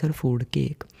an angel food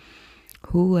cake.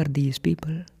 Who are these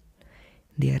people?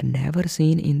 They are never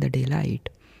seen in the daylight,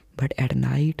 but at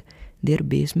night their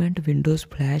basement windows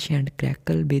flash and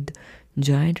crackle with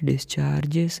giant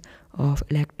discharges of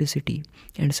electricity,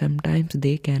 and sometimes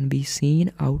they can be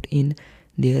seen out in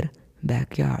their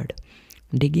backyard,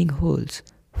 digging holes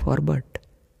for but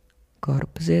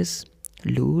corpses,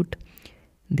 loot.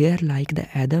 They are like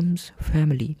the Addams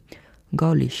family,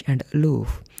 ghoulish and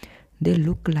aloof. They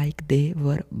look like they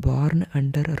were born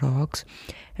under rocks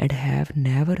and have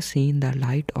never seen the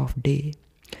light of day.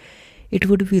 It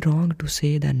would be wrong to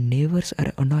say the neighbors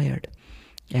are annoyed.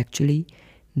 Actually,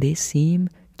 they seem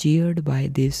cheered by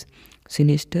this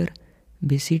sinister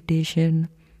visitation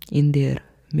in their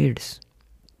midst.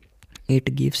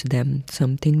 It gives them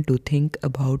something to think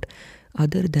about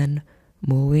other than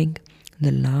mowing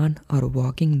the lawn or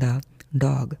walking the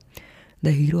dog.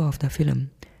 The hero of the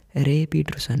film, Ray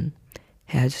Peterson,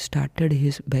 has started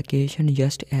his vacation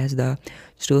just as the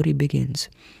story begins,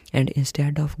 and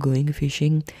instead of going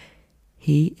fishing,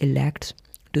 he elects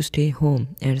to stay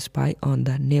home and spy on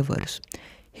the neighbors.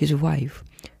 His wife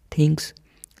thinks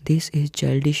this is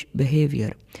childish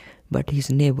behavior, but his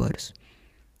neighbors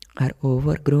are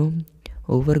overgrown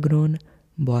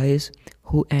boys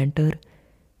who enter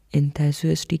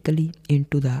enthusiastically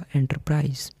into the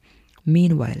enterprise.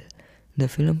 Meanwhile, the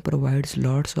film provides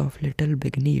lots of little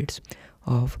vignettes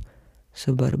of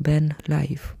suburban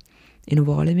life,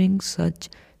 involving such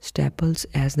staples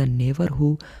as the neighbor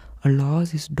who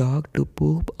allows his dog to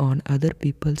poop on other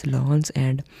people's lawns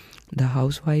and the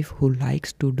housewife who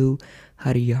likes to do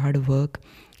her yard work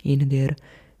in their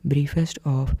briefest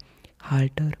of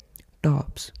halter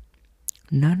tops.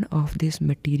 None of this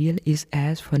material is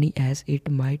as funny as it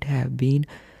might have been,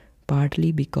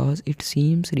 partly because it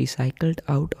seems recycled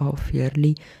out of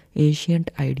fairly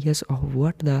ancient ideas of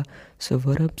what the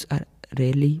suburbs are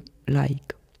really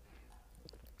like.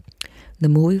 The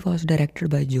movie was directed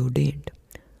by Joe Dante,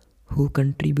 who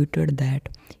contributed that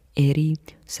airy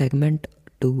segment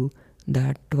to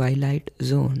The Twilight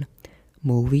Zone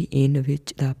movie, in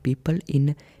which the people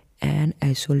in an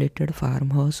isolated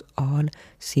farmhouse all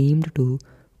seemed to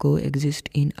coexist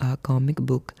in a comic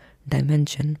book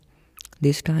dimension.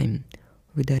 This time,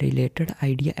 with a related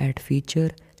idea at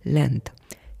feature length,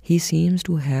 he seems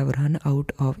to have run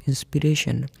out of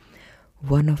inspiration.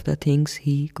 One of the things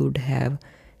he could have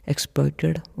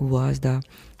exploited was the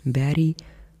very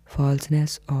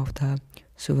falseness of the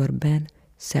suburban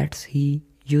sets he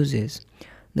uses.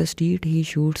 The street he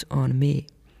shoots on may,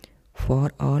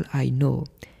 for all I know,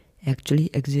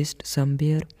 actually exist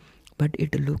somewhere, but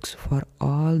it looks for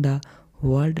all the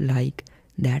world like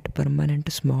that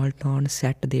permanent small town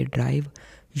set they drive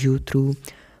you through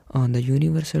on the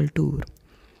Universal tour.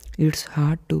 It's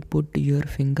hard to put your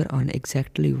finger on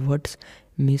exactly what's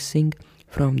missing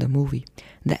from the movie.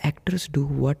 The actors do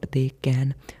what they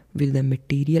can with the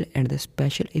material and the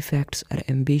special effects are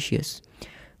ambitious,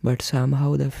 but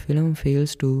somehow the film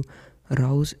fails to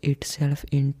rouse itself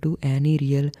into any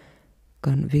real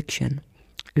conviction.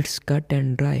 It's cut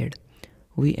and dried,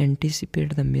 We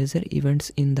anticipate the major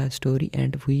events in the story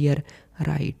and we are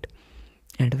right.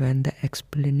 And when the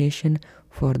explanation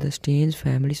for the strange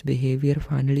family's behavior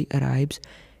finally arrives,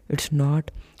 it's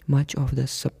not much of the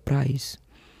surprise.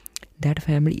 That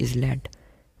family is led,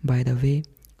 by the way,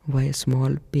 by a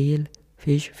small, pale,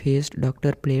 fish-faced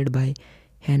doctor played by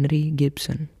Henry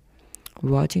Gibson.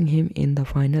 Watching him in the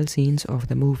final scenes of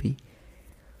the movie,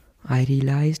 I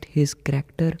realized his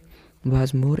character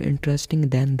was more interesting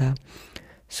than the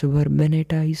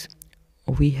suburbanites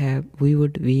we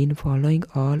would been following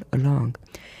all along.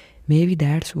 Maybe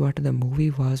that's what the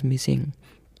movie was missing,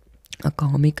 a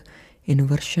comic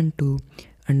inversion to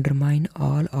undermine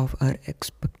all of our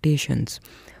expectations.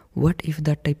 What if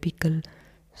the typical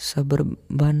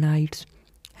suburbanites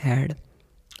had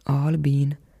all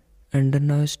been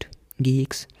undernourished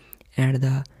geeks and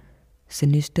the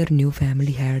sinister new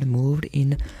family had moved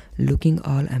in looking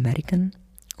all American?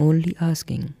 Only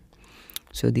asking.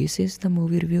 So this is the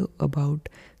movie review about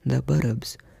the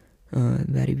Burbs.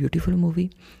 Very beautiful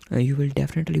movie. You will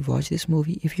definitely watch this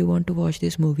movie. If you want to watch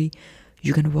this movie,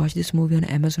 you can watch this movie on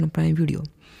Amazon Prime Video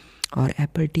or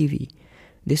Apple TV.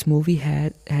 This movie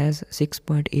has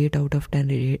 6.8 out of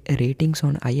 10 ratings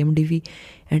on IMDb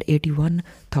and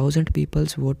 81,000 people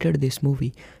voted this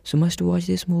movie. So must watch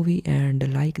this movie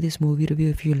and like this movie review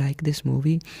if you like this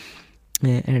movie,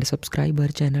 and subscribe our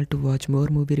channel to watch more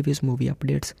movie reviews, movie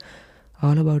updates,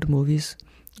 all about movies.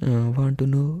 Want to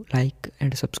know, like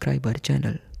and subscribe our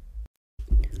channel.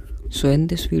 So in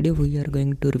this video we are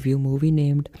going to review movie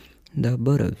named The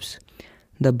Burbs.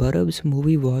 The Burbs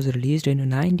movie was released in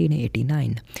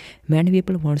 1989. Many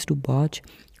people wants to watch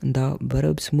the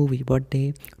Burbs movie but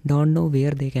they don't know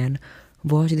where they can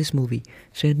watch this movie.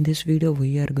 So in this video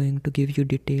we are going to give you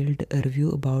detailed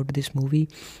review about this movie,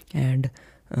 and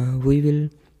we will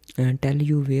tell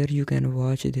you where you can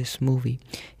watch this movie.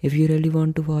 If you really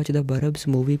want to watch the Burbs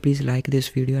movie, please like this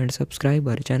video and subscribe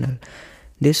our channel.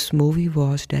 This movie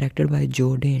was directed by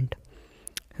Joe Dante.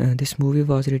 This movie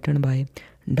was written by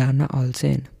Dana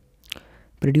Olsen,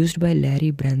 produced by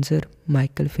Larry Brezner,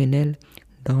 Michael Finnell,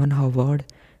 Don Howard,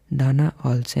 Dana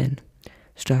Olsen,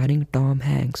 starring Tom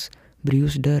Hanks,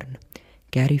 Bruce Dern,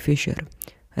 Carrie Fisher,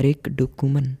 Rick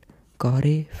Ducommun,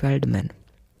 Corey Feldman,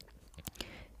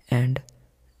 and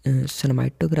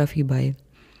cinematography by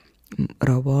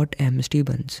Robert M.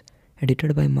 Stevens,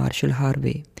 edited by Marshall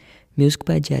Harvey, music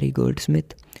by Jerry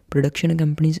Goldsmith, production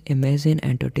companies Amazon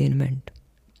Entertainment,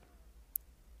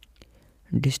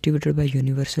 distributed by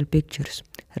Universal Pictures,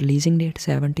 releasing date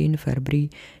 17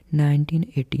 February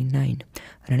 1989,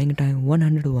 running time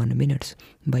 101 minutes,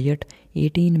 budget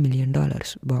 $18 million,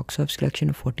 box office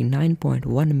collection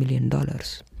 $49.1 million.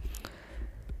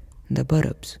 The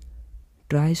Burbs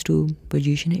tries to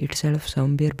position itself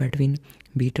somewhere between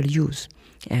Beetlejuice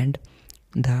and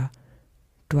the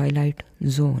Twilight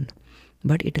Zone,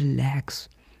 but it lacks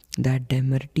the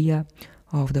demertia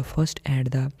of the first and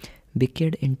the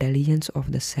wicked intelligence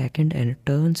of the second, and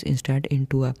turns instead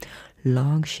into a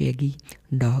long shaggy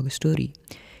dog story.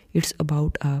 It's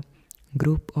about a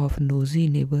group of nosy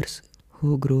neighbors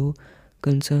who grow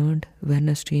concerned when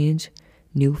a strange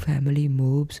new family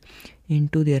moves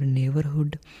into their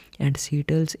neighborhood and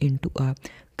settles into a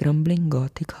crumbling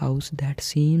gothic house that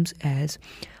seems as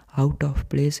out of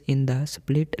place in the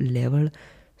split-level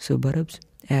suburbs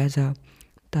as a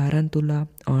tarantula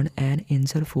on an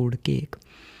angel food cake.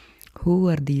 Who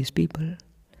are these people?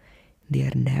 They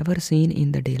are never seen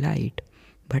in the daylight,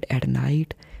 but at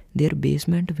night their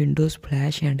basement windows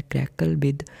flash and crackle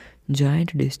with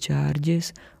giant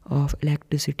discharges of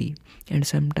electricity, and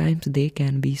sometimes they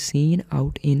can be seen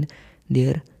out in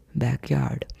their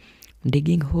backyard,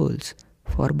 digging holes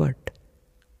for butt,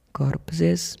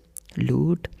 corpses,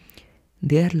 loot.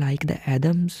 They are like the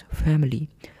Addams family,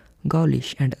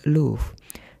 ghoulish and aloof.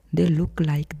 They look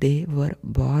like they were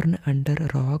born under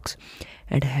rocks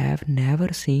and have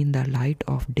never seen the light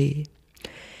of day.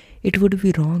 It would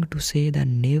be wrong to say the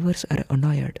neighbors are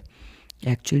annoyed.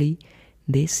 Actually,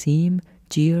 they seem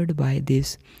cheered by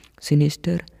this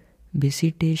sinister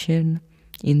visitation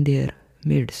in their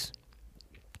midst.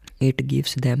 It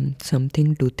gives them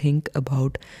something to think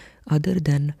about other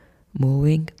than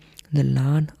mowing the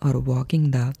lawn or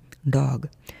walking the dog.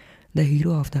 The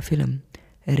hero of the film,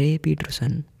 Ray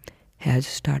Peterson, has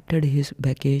started his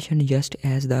vacation just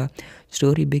as the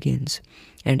story begins,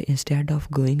 and instead of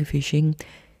going fishing,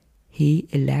 he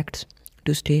elects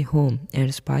to stay home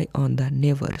and spy on the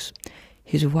neighbors.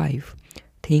 His wife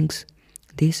thinks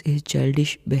this is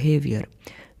childish behavior,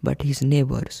 but his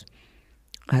neighbors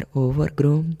are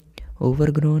overgrown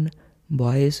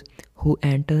boys who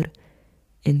enter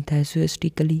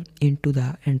enthusiastically into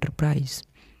the enterprise.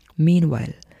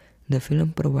 Meanwhile, the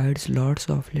film provides lots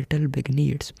of little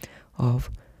vignettes of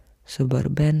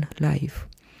suburban life,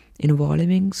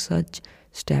 involving such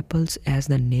staples as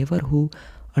the neighbor who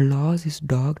allows his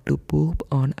dog to poop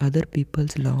on other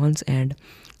people's lawns and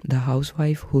the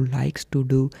housewife who likes to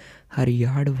do her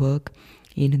yard work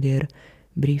in their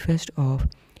briefest of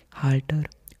halter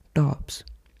tops.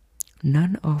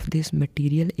 None of this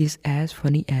material is as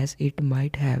funny as it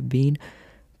might have been,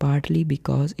 partly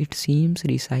because it seems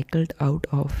recycled out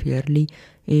of fairly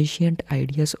ancient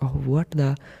ideas of what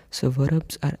the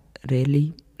suburbs are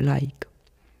really like.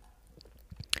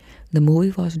 The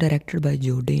movie was directed by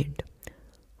Joe Dante,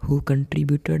 who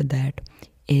contributed that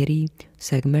airy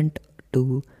segment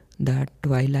to The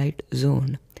Twilight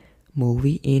Zone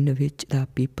movie, in which the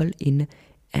people in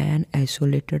an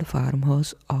isolated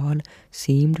farmhouse all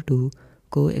seemed to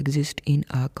coexist in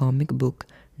a comic book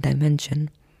dimension.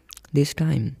 This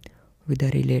time, with a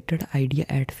related idea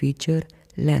at feature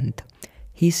length,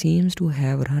 he seems to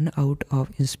have run out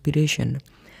of inspiration.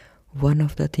 One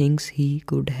of the things he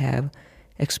could have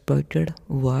exploited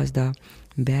was the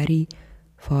very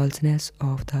falseness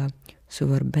of the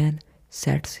suburban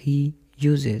sets he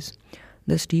uses.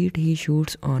 The street he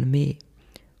shoots on may,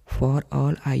 for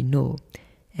all I know,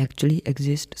 actually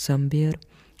exist somewhere,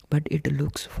 but it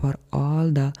looks for all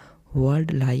the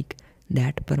world like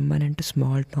that permanent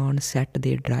small town set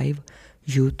they drive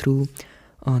you through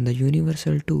on the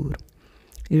Universal tour.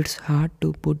 It's hard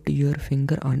to put your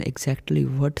finger on exactly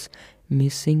what's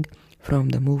missing from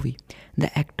the movie.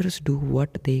 The actors do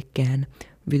what they can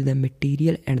with the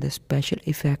material and the special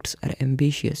effects are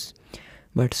ambitious,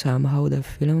 but somehow the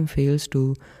film fails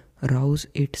to rouse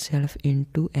itself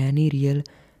into any real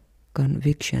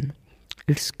conviction.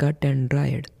 It's cut and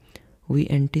dried. We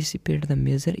anticipate the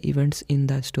major events in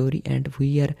the story and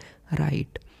we are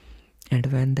right. And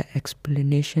when the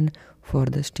explanation for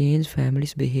the strange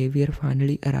family's behavior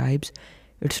finally arrives,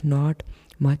 it's not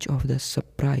much of the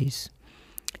surprise.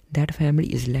 That family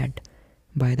is led,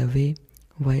 by the way,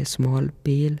 by a small,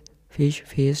 pale,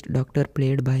 fish-faced doctor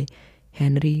played by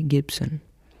Henry Gibson.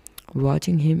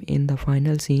 Watching him in the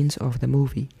final scenes of the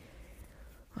movie,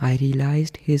 I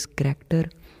realized his character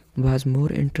was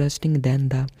more interesting than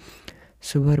the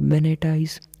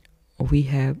suburbanities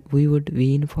we would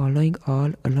been following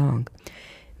all along.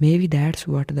 Maybe that's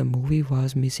what the movie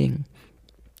was missing,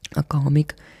 a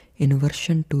comic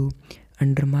inversion to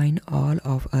undermine all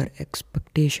of our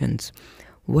expectations.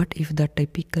 What if the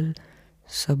typical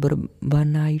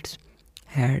suburbanites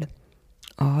had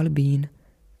all been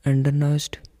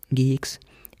undernourished geeks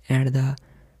and the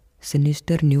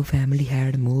sinister new family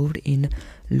had moved in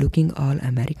looking all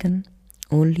American?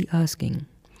 Only asking.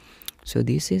 So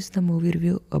this is the movie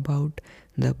review about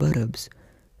the Burbs.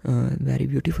 Very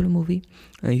beautiful movie.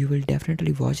 You will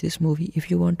definitely watch this movie. If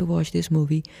you want to watch this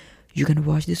movie, you can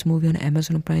watch this movie on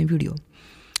Amazon Prime Video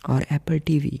or Apple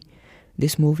TV.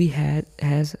 This movie has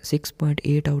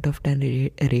 6.8 out of 10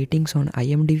 ratings on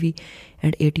IMDb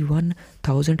and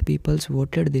 81,000 people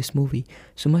voted this movie.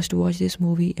 So must watch this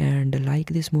movie and like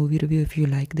this movie review if you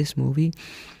like this movie,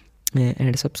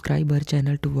 and subscribe our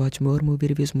channel to watch more movie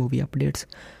reviews, movie updates,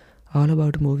 all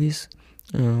about movies.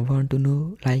 Want to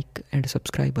know, like and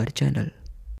subscribe our channel.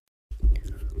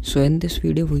 So in this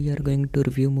video we are going to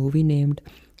review movie named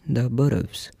The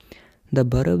Burbs. The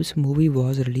Burbs movie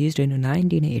was released in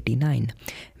 1989.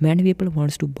 Many people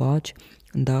wants to watch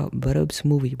the Burbs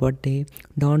movie, but they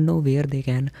don't know where they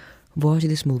can watch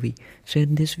this movie. So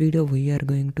in this video we are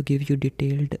going to give you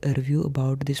detailed review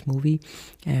about this movie,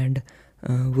 and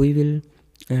we will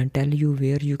tell you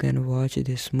where you can watch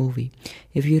this movie.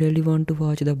 If you really want to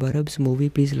watch the Burbs movie,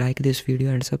 please like this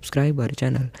video and subscribe our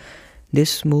channel.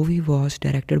 This movie was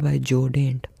directed by Joe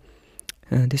Dante.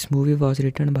 This movie was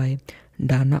written by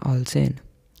Dana Olsen,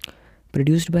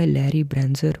 produced by Larry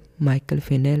Brezner, Michael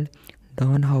Finnell,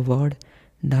 Don Howard,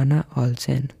 Dana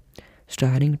Olsen,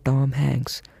 starring Tom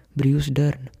Hanks, Bruce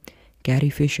Dern,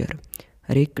 Carrie Fisher,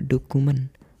 Rick Ducommun,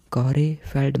 Corey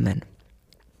Feldman,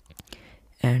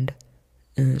 and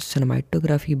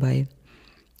cinematography by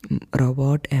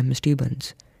Robert M.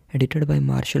 Stevens, edited by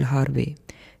Marshall Harvey,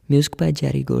 music by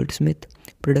Jerry Goldsmith,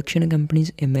 production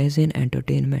companies Amazon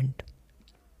Entertainment,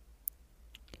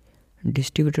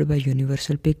 distributed by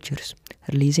Universal Pictures,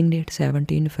 releasing date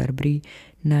 17 February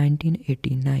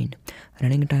 1989,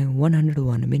 running time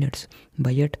 101 minutes,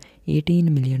 budget $18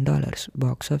 million,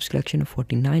 box office collection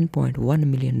 $49.1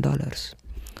 million.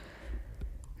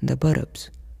 The Burbs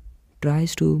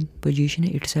tries to position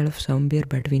itself somewhere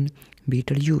between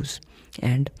Beetlejuice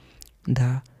and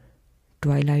The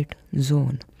Twilight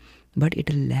Zone, but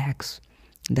it lacks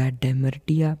the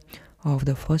demertia of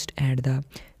the first and the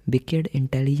wicked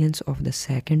intelligence of the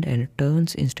second, and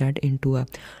turns instead into a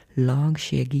long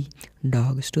shaggy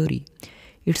dog story.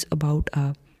 It's about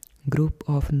a group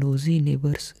of nosy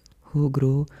neighbors who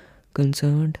grow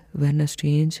concerned when a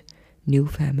strange new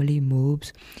family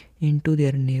moves into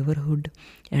their neighborhood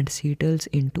and settles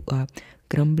into a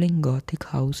crumbling Gothic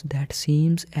house that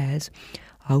seems as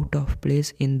out of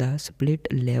place in the split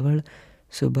level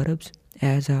suburbs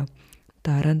as a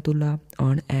tarantula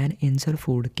on an angel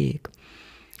food cake.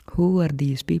 Who are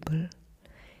these people?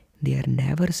 They are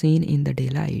never seen in the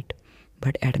daylight,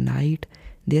 but at night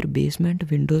their basement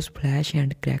windows flash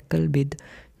and crackle with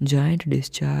giant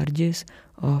discharges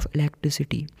of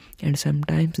electricity, and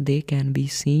sometimes they can be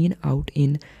seen out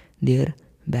in their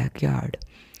backyard,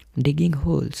 digging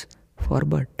holes for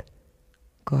but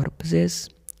corpses,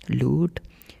 loot.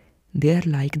 They are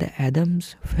like the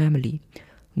Adams family,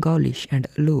 gaulish and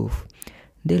aloof.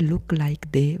 They look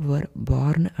like they were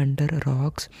born under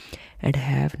rocks and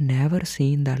have never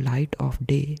seen the light of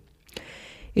day.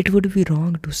 It would be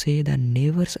wrong to say the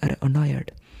neighbors are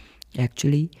annoyed.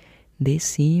 Actually, they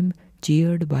seem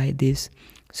cheered by this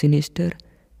sinister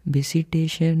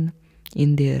visitation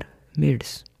in their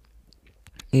midst.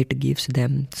 It gives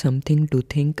them something to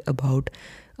think about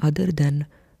other than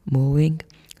mowing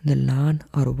the lawn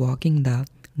or walking the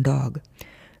dog.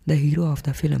 The hero of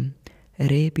the film,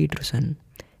 Ray Peterson,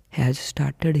 has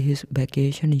started his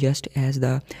vacation just as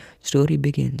the story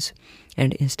begins,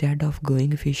 and instead of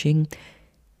going fishing,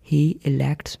 he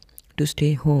elects to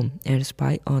stay home and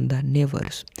spy on the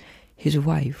neighbors. His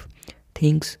wife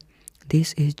thinks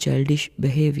this is childish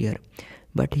behavior,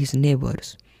 but his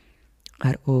neighbors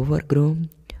are overgrown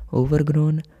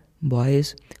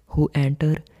boys who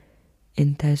enter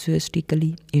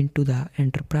enthusiastically into the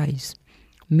enterprise.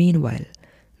 Meanwhile,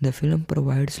 the film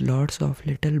provides lots of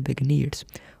little vignettes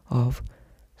of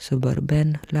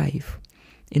suburban life,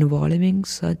 involving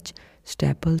such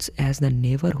staples as the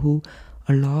neighbor who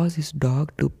allows his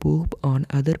dog to poop on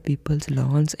other people's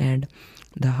lawns and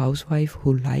the housewife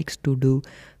who likes to do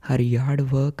her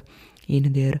yard work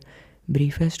in their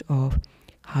briefest of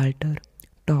halter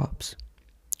tops.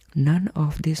 None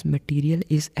of this material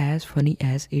is as funny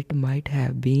as it might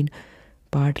have been,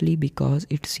 partly because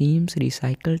it seems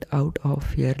recycled out of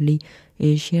fairly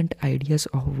ancient ideas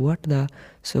of what the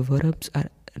suburbs are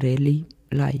really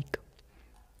like.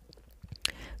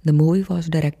 The movie was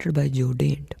directed by Joe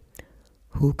Dante,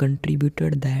 who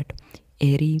contributed that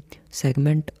airy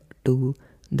segment to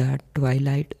The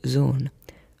Twilight Zone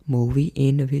movie,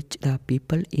 in which the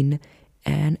people in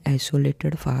an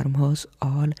isolated farmhouse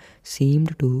all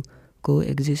seemed to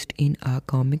coexist in a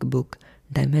comic book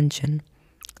dimension.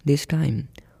 This time,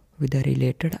 with a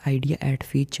related idea at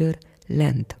feature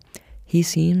length, he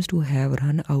seems to have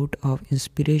run out of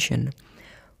inspiration.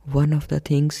 One of the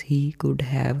things he could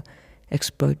have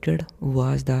exploited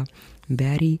was the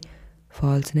very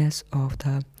falseness of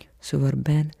the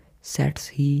suburban sets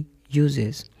he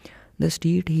uses. The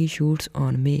street he shoots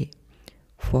on may,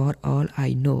 for all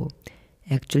I know,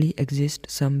 actually exist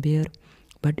somewhere,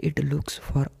 but it looks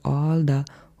for all the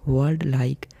world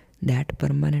like that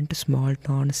permanent small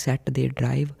town set they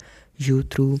drive you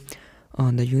through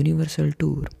on the Universal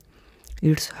tour.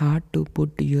 It's hard to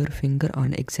put your finger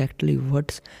on exactly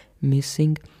what's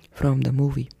missing from the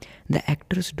movie. The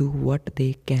actors do what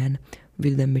they can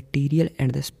with the material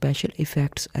and the special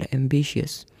effects are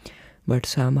ambitious, but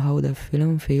somehow the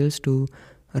film fails to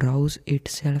rouse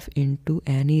itself into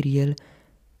any real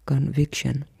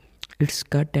conviction. It's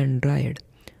cut and dried.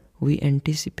 We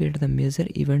anticipate the major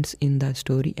events in the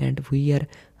story and we are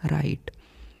right.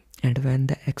 And when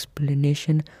the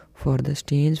explanation for the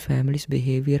strange family's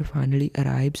behavior finally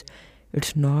arrives,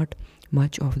 it's not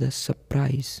much of the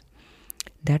surprise.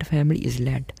 That family is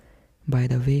led, by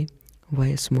the way, by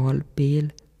a small, pale,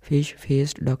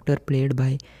 fish-faced doctor played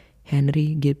by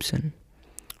Henry Gibson.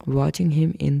 Watching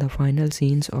him in the final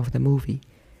scenes of the movie,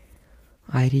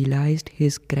 I realized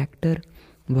his character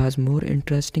was more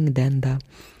interesting than the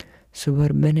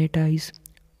suburbanities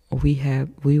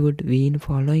we would been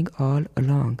following all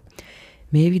along.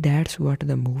 Maybe that's what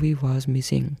the movie was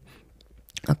missing,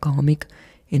 a comic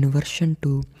inversion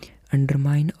to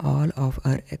undermine all of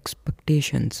our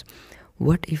expectations.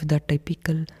 What if the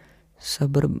typical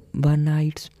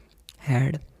suburbanites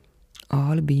had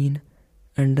all been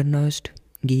undernourished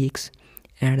geeks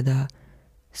and the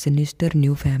sinister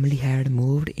new family had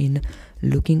moved in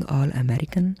looking all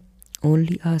American?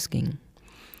 Only asking.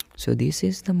 So this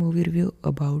is the movie review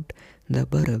about the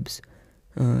Burbs.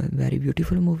 Very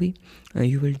beautiful movie.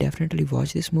 You will definitely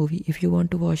watch this movie. If you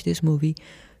want to watch this movie,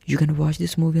 you can watch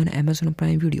this movie on Amazon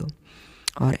Prime Video.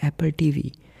 or Apple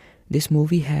TV. This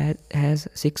movie has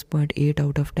 6.8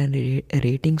 out of 10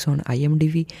 ratings on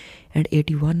IMDb, and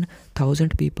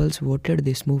 81,000 people voted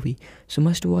this movie. So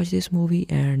must watch this movie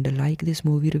and like this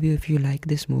movie review if you like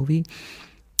this movie,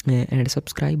 and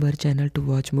subscribe our channel to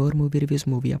watch more movie reviews,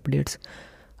 movie updates,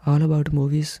 all about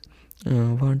movies.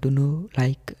 Want to know,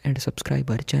 like and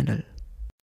subscribe our channel.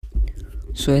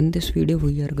 So in this video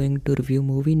we are going to review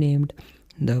movie named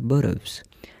The Burbs.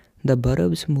 The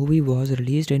Burbs movie was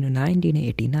released in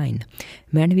 1989.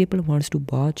 Many people wants to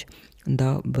watch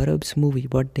the Burbs movie,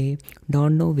 but they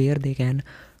don't know where they can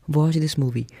watch this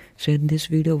movie. So in this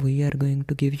video we are going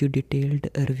to give you detailed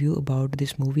review about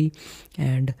this movie,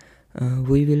 and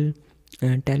we will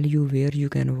tell you where you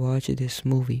can watch this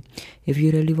movie. If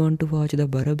you really want to watch the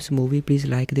Burbs movie, please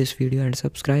like this video and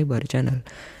subscribe our channel.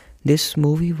 This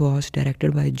movie was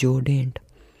directed by Joe Dante.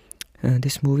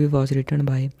 This movie was written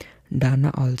by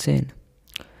Dana Olsen,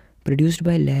 produced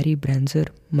by Larry Brezner,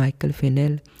 Michael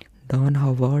Finnell, Don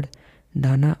Howard,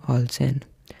 Dana Olsen,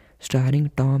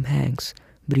 starring Tom Hanks,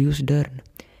 Bruce Dern,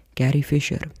 Carrie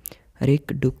Fisher, Rick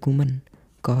Ducommun,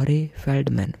 Corey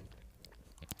Feldman,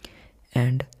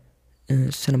 and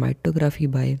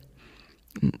cinematography by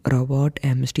Robert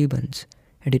M. Stevens,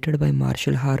 edited by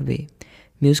Marshall Harvey,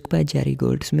 music by Jerry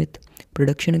Goldsmith,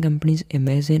 production companies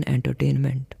Amazon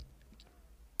Entertainment,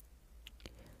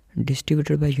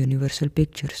 distributed by Universal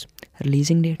Pictures,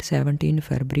 releasing date 17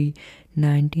 February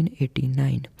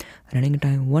 1989, running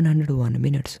time 101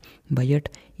 minutes, budget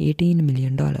 $18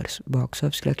 million, box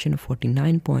office collection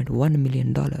 $49.1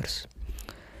 million.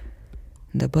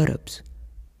 The Burbs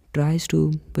tries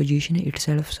to position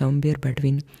itself somewhere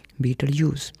between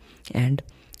Beetlejuice and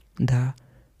the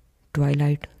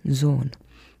Twilight Zone,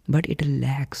 but it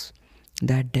lacks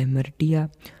the dementia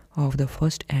of the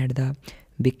first and the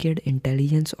wicked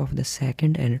intelligence of the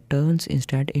second, and turns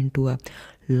instead into a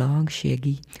long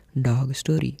shaggy dog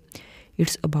story.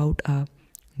 It's about a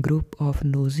group of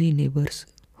nosy neighbors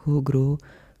who grow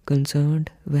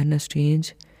concerned when a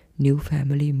strange new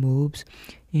family moves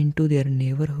into their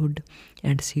neighborhood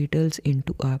and settles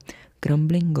into a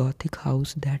crumbling gothic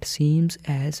house that seems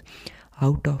as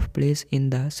out of place in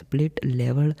the split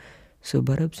level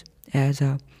suburbs as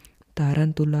a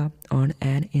tarantula on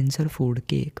an angel food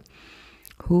cake.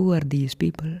 Who are these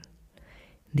people?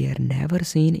 They are never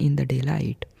seen in the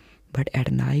daylight, but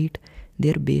at night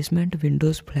their basement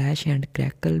windows flash and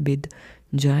crackle with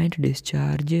giant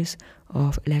discharges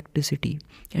of electricity,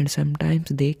 and sometimes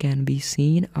they can be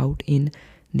seen out in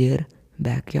their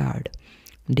backyard,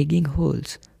 digging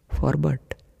holes for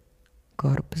but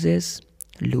corpses,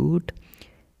 loot.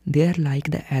 They are like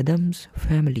the Addams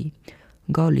family,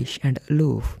 ghoulish and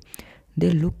aloof.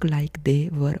 They look like they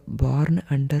were born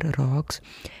under rocks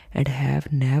and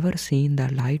have never seen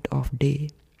the light of day.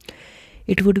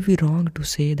 It would be wrong to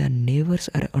say the neighbors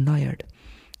are annoyed.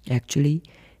 Actually,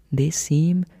 they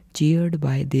seem cheered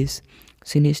by this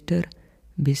sinister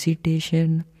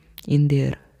visitation in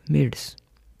their midst.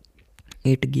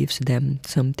 It gives them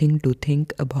something to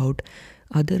think about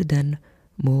other than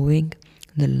mowing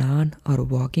the lawn or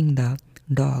walking the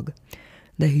dog.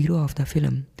 The hero of the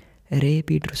film, Ray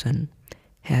Peterson,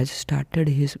 has started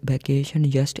his vacation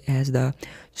just as the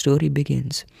story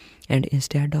begins, and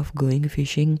instead of going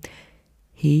fishing,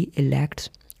 he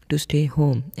elects to stay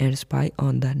home and spy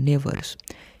on the neighbors.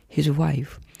 His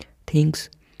wife thinks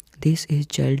this is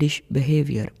childish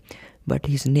behavior, but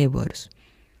his neighbors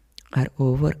are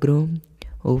overgrown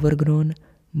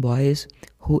boys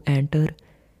who enter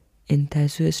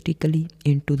enthusiastically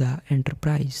into the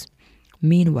enterprise.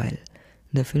 Meanwhile,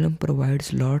 the film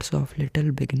provides lots of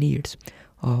little vignettes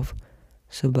of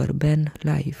suburban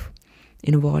life,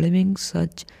 involving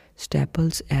such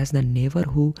staples as the neighbor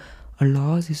who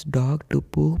allows his dog to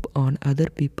poop on other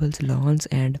people's lawns,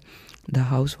 and the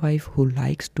housewife who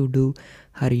likes to do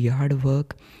her yard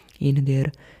work in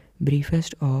their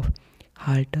briefest of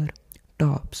halter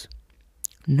tops.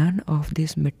 None of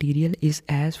this material is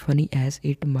as funny as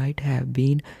it might have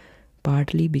been,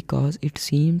 partly because it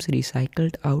seems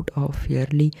recycled out of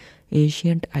fairly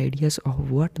ancient ideas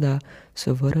of what the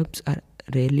suburbs are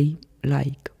really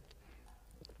like.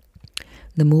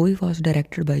 The movie was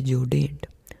directed by Joe Dante,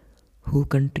 who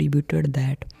contributed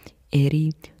that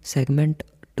airy segment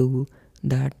to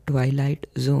The Twilight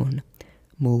Zone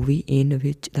movie, in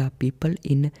which the people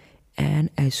in an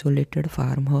isolated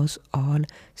farmhouse all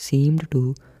seemed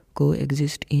to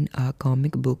coexist in a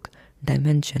comic book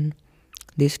dimension.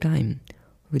 This time,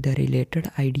 with a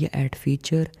related idea at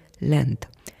feature length,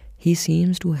 he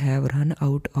seems to have run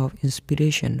out of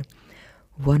inspiration.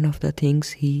 One of the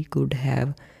things he could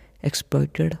have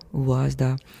exploited was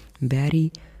the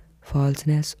very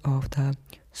falseness of the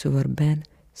suburban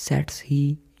sets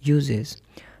he uses.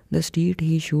 The street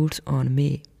he shoots on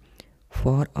may,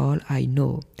 for all I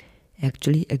know,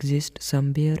 actually exist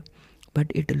somewhere, but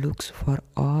it looks for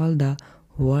all the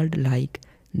world like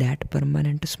that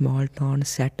permanent small town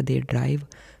set they drive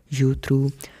you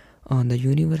through on the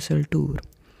Universal tour.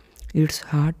 It's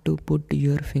hard to put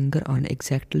your finger on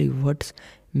exactly what's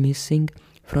missing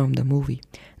from the movie.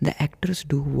 The actors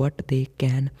do what they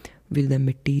can with the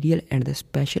material and the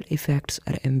special effects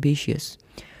are ambitious,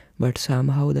 but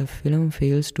somehow the film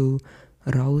fails to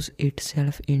rouse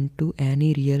itself into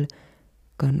any real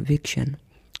conviction.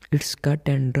 It's cut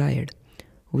and dried.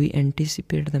 We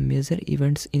anticipate the major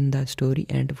events in the story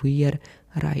and we are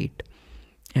right.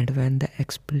 And when the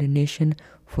explanation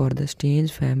for the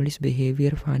strange family's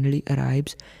behavior finally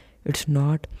arrives, it's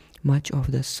not much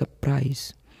of the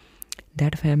surprise.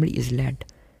 That family is led,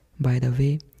 by the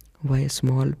way, by a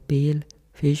small, pale,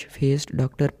 fish-faced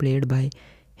doctor played by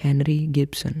Henry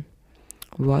Gibson.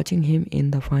 Watching him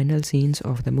in the final scenes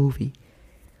of the movie,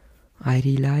 I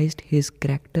realized his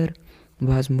character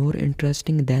was more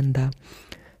interesting than the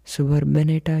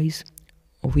suburbanities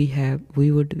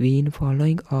we would been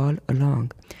following all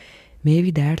along.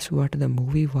 Maybe that's what the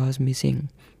movie was missing,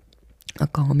 a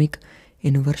comic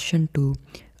inversion to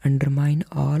undermine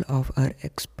all of our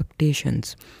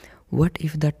expectations. What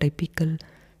if the typical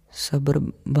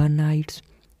suburbanites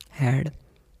had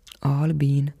all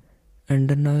been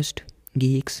undernourished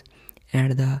geeks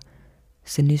and the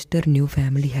sinister new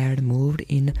family had moved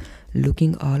in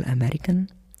looking all American?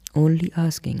 Only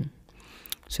asking.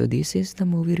 So this is the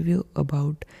movie review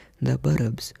about the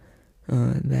Burbs.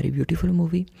 Very beautiful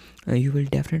movie. You will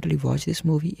definitely watch this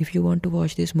movie. If you want to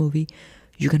watch this movie,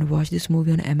 you can watch this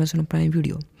movie on Amazon Prime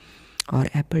Video or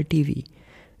Apple TV.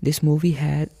 This movie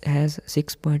has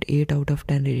 6.8 out of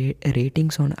 10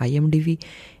 ratings on IMDb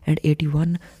and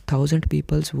 81,000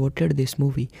 people voted this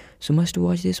movie. So must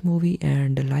watch this movie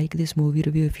and like this movie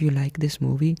review if you like this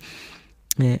movie,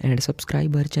 and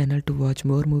subscribe our channel to watch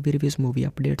more movie reviews, movie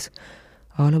updates,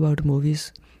 all about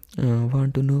movies.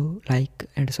 Want to know, like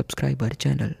and subscribe our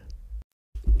channel.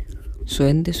 So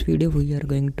in this video we are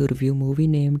going to review movie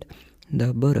named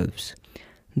The Burbs.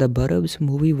 The Burbs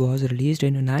movie was released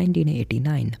in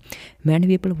 1989. Many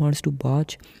people wants to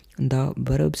watch the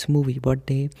Burbs movie but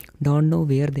they don't know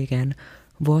where they can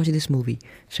watch this movie.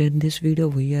 So in this video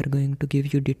we are going to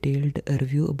give you detailed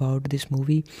review about this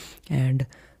movie, and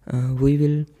we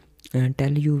will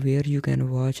tell you where you can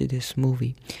watch this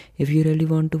movie. If you really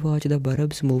want to watch the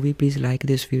Burbs movie, please like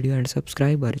this video and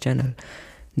subscribe our channel.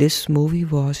 This movie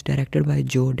was directed by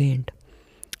Joe Dante.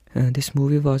 This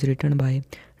movie was written by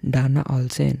Dana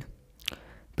Olsen,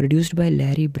 produced by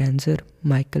Larry Brezner,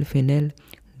 Michael Finnell,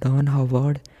 Don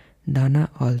Howard, Dana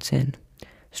Olsen,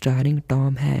 starring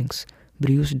Tom Hanks,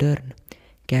 Bruce Dern,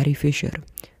 Carrie Fisher,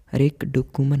 Rick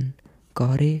Ducommun,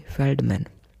 Corey Feldman,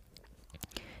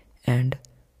 and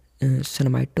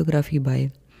cinematography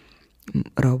by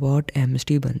Robert M.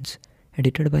 Stevens,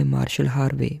 edited by Marshall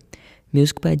Harvey,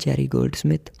 music by Jerry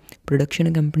Goldsmith,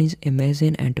 production companies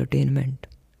Amazon Entertainment,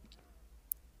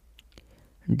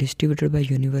 distributed by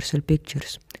Universal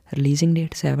Pictures, releasing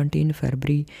date 17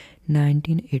 February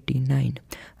 1989,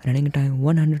 running time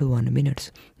 101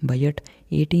 minutes, budget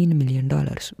 $18 million,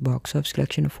 box office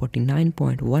collection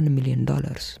 $49.1 million.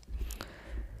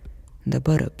 The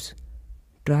Burbs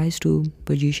tries to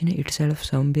position itself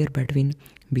somewhere between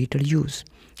Beetlejuice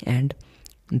and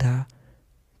the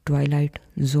Twilight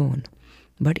Zone,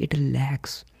 but it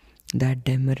lacks the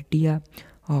demerita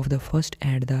of the first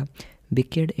and the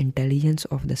wicked intelligence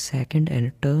of the second,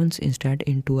 and turns instead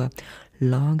into a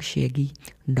long shaggy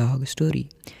dog story.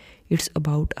 It's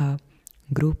about a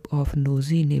group of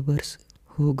nosy neighbors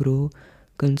who grow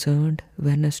concerned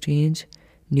when a strange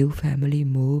new family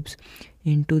moves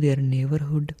into their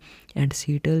neighborhood and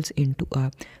settles into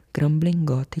a crumbling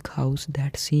gothic house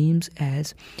that seems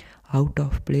as out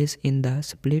of place in the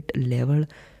split-level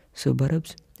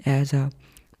suburbs as a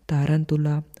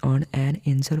tarantula on an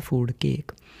angel food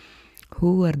cake.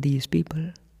 Who are these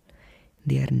people?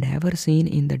 They are never seen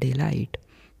in the daylight,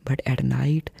 but at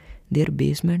night their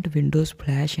basement windows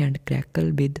flash and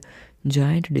crackle with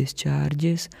giant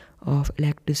discharges of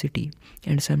electricity,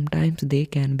 and sometimes they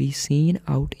can be seen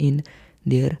out in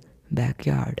their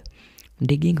backyard,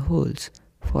 digging holes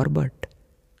for but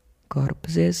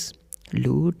corpses,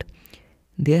 loot.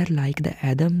 They are like the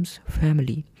Addams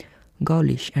family,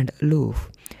 ghoulish and aloof.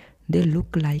 They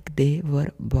look like they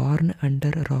were born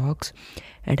under rocks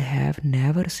and have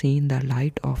never seen the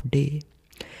light of day.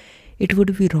 It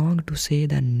would be wrong to say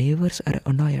the neighbors are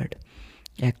annoyed.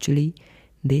 Actually,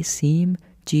 they seem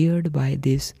cheered by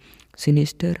this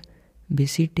sinister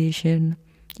visitation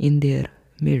in their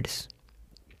midst.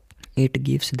 It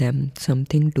gives them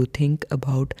something to think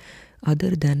about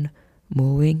other than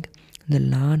mowing the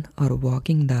lawn or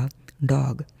walking the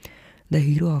dog. The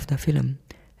hero of the film,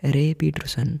 Ray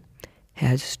Peterson,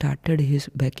 has started his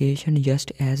vacation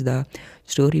just as the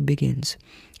story begins,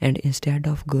 and instead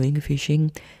of going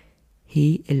fishing,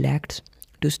 he elects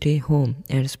to stay home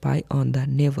and spy on the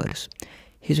neighbors.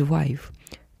 His wife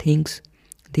thinks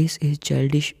this is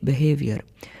childish behavior,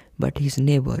 but his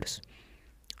neighbors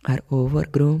are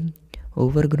overgrown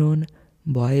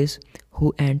boys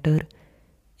who enter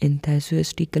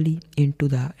enthusiastically into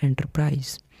the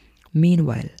enterprise.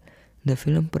 Meanwhile, the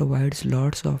film provides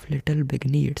lots of little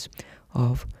vignettes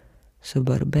of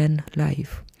suburban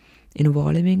life,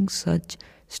 involving such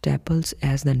staples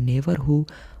as the neighbor who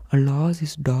allows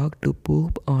his dog to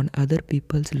poop on other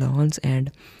people's lawns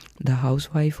and the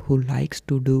housewife who likes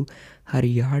to do her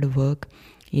yard work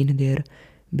in their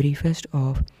briefest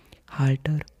of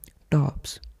halter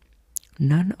tops.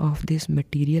 None of this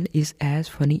material is as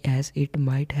funny as it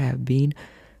might have been,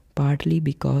 partly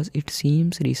because it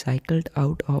seems recycled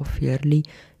out of fairly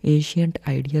ancient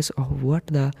ideas of what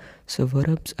the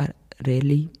suburbs are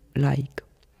really like.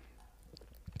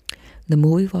 The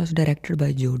movie was directed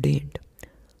by Joe Dante,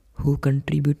 who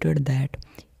contributed that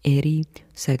airy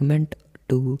segment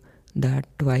to The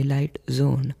Twilight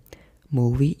Zone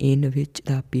movie, in which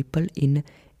the people in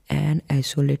an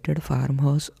isolated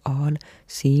farmhouse all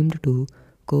seemed to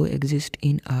coexist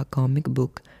in a comic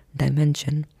book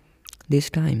dimension, this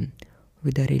time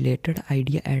with a related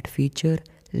idea at feature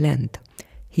length.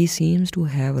 He seems to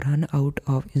have run out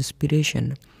of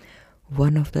inspiration.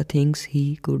 One of the things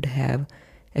he could have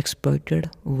exploited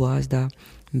was the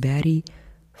very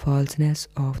falseness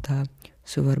of the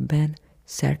suburban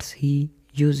sets he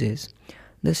uses.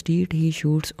 The street he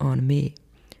shoots on may,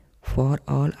 for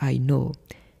all I know,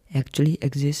 actually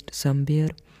exist somewhere,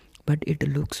 but it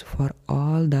looks for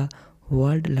all the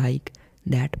world like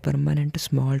that permanent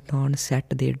small town set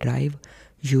they drive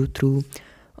you through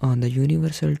on the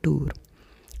Universal tour.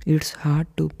 It's hard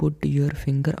to put your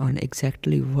finger on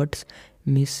exactly what's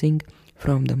missing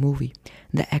from the movie.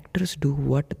 The actors do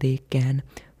what they can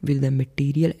with the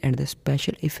material and the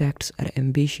special effects are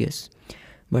ambitious,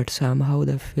 but somehow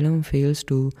the film fails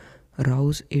to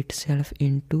rouse itself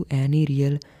into any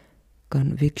real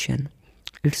conviction.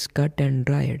 It's cut and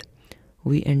dried.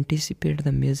 We anticipate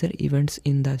the major events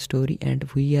in the story and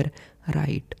we are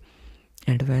right.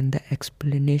 And when the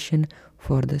explanation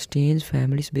for the strange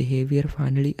family's behavior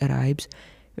finally arrives,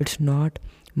 it's not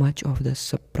much of the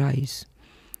surprise.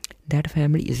 That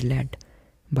family is led,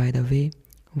 by the way,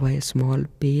 by a small,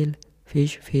 pale,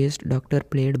 fish-faced doctor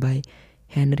played by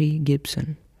Henry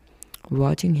Gibson.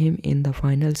 Watching him in the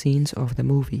final scenes of the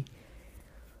movie,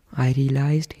 I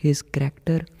realized his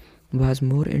character was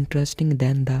more interesting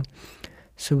than the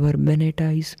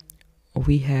suburbanities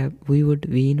we would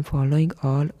been following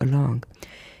all along.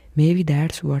 Maybe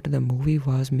that's what the movie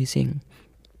was missing,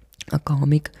 a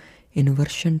comic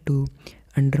inversion to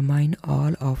undermine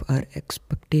all of our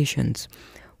expectations.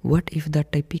 What if the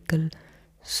typical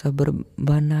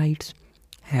suburbanites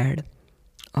had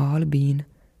all been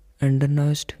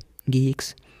undernourished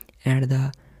geeks and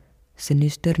the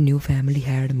sinister new family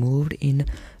had moved in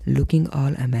looking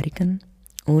all American?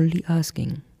 Only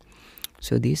asking.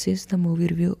 So this is the movie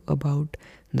review about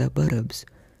the Burbs.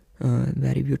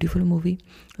 Very beautiful movie.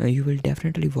 You will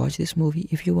definitely watch this movie.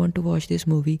 If you want to watch this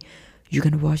movie, you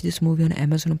can watch this movie on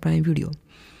Amazon Prime Video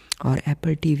or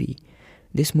Apple TV.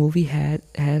 This movie has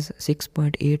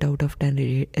 6.8 out of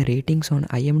 10 ratings on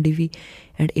IMDb,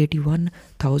 and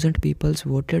 81,000 people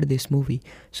voted this movie.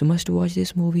 So must watch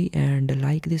this movie and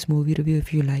like this movie review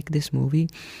if you like this movie,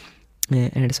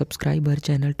 and subscribe our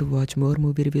channel to watch more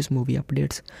movie reviews, movie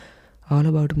updates, all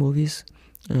about movies.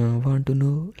 Want to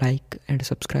know, like and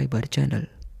subscribe our channel.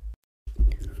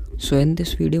 So in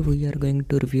this video we are going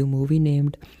to review movie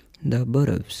named The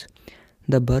Burbs.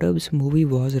 The Burbs movie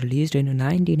was released in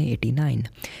 1989.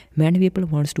 Many people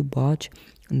wants to watch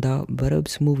the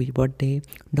Burbs movie, but they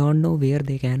don't know where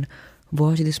they can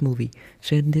watch this movie.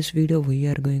 So in this video we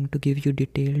are going to give you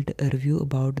detailed review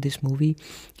about this movie,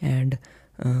 and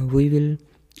we will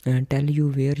tell you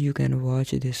where you can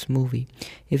watch this movie.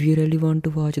 If you really want to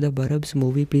watch the Burbs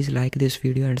movie, please like this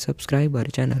video and subscribe our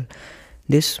channel.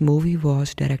 This movie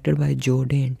was directed by Joe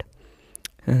Dante.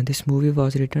 This movie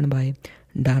was written by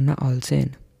Dana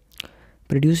Olsen,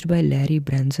 produced by Larry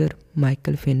Brezner,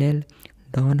 Michael Finnell,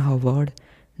 Don Howard,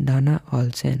 Dana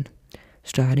Olsen,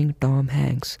 starring Tom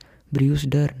Hanks, Bruce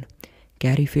Dern,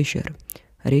 Carrie Fisher,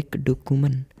 Rick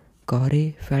Ducommun,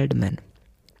 Corey Feldman.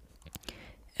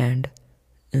 and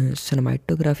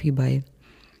cinematography by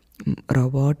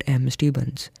Robert M.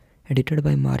 Stevens, edited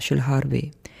by Marshall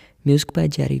Harvey, music by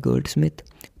Jerry Goldsmith,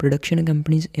 production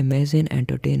companies Amazon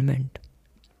Entertainment,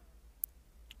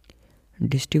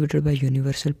 distributed by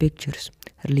Universal Pictures,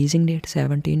 releasing date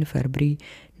 17 February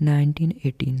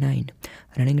 1989,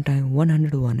 running time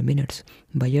 101 minutes,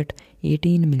 budget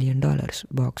 $18 million,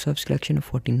 box office collection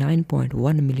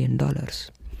 $49.1 million.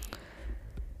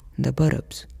 The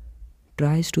Burbs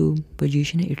tries to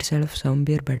position itself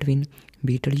somewhere between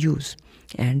Beetlejuice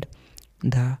and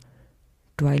the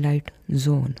Twilight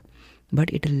Zone, but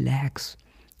it lacks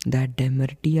the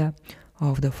demertia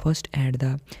of the first and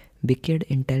the wicked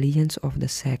intelligence of the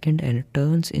second, and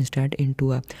turns instead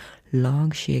into a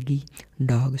long shaggy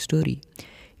dog story.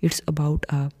 It's about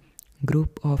a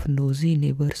group of nosy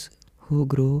neighbors who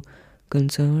grow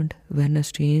concerned when a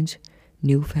strange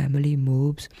new family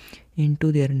moves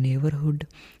into their neighborhood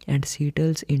and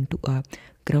settles into a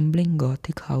crumbling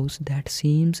gothic house that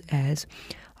seems as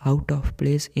out of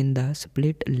place in the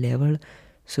split level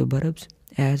suburbs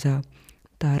as a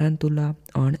tarantula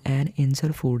on an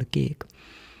angel food cake.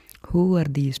 Who are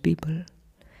these people?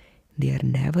 They are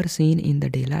never seen in the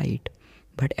daylight,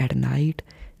 but at night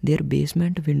their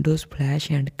basement windows flash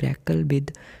and crackle with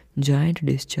giant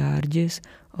discharges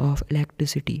of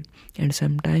electricity, and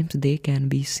sometimes they can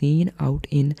be seen out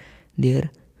in their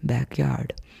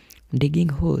backyard, digging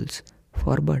holes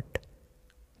for but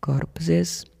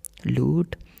corpses,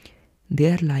 loot.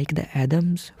 They are like the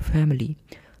Addams family,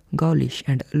 gaulish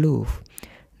and aloof.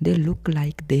 They look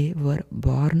like they were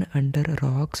born under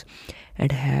rocks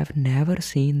and have never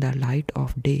seen the light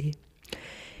of day.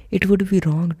 It would be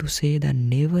wrong to say the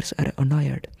neighbors are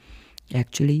annoyed.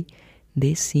 Actually,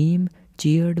 they seem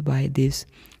cheered by this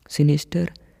sinister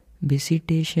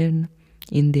visitation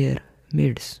in their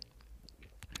midst.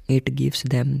 It gives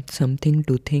them something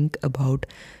to think about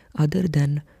other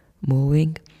than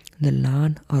mowing the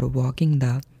lawn or walking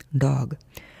the dog.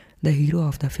 The hero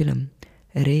of the film,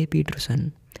 Ray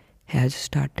Peterson, has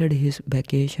started his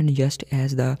vacation just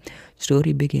as the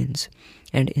story begins,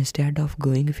 and instead of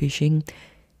going fishing,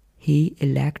 he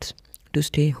elects to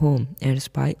stay home and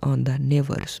spy on the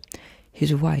neighbors.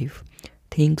 His wife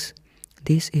thinks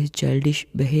this is childish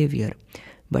behavior,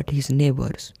 but his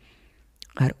neighbors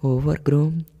are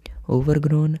overgrown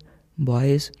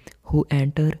boys who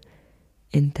enter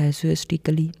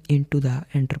enthusiastically into the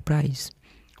enterprise.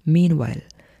 Meanwhile,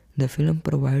 the film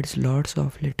provides lots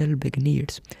of little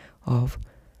vignettes of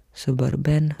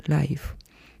suburban life,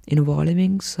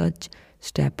 involving such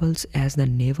staples as the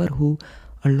neighbor who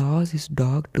allows his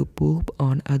dog to poop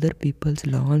on other people's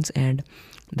lawns and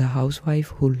the housewife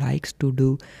who likes to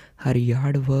do her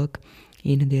yard work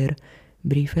in their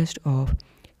briefest of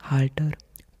halter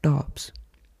tops.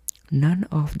 None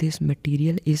of this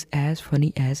material is as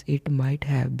funny as it might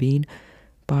have been,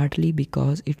 partly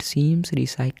because it seems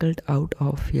recycled out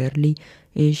of fairly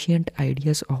ancient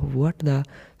ideas of what the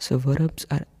suburbs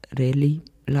are really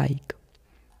like.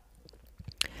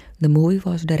 The movie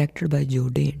was directed by Joe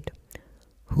Dante,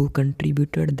 who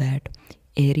contributed that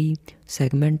airy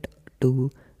segment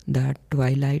to The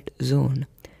Twilight Zone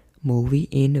movie,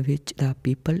 in which the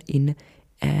people in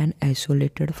an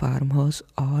isolated farmhouse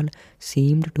all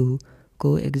seemed to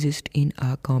coexist in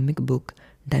a comic book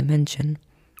dimension,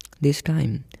 this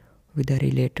time with a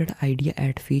related idea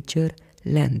at feature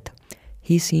length.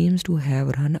 He seems to have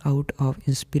run out of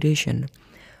inspiration.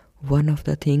 One of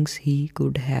the things he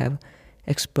could have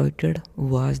exploited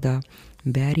was the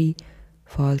very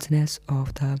falseness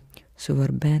of the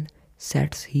suburban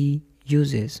sets he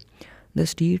uses. The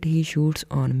street he shoots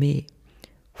on may,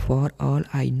 for all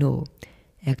I know,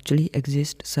 actually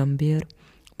exist somewhere,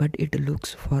 but it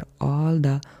looks for all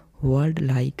the world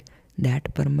like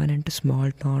that permanent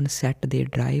small town set they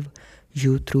drive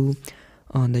you through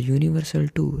on the Universal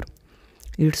tour.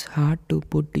 It's hard to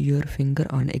put your finger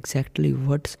on exactly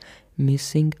what's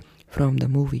missing from the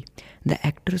movie. The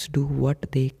actors do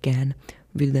what they can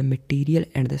with the material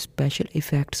and the special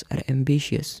effects are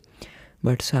ambitious,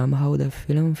 but somehow the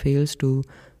film fails to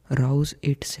rouse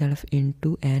itself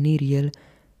into any real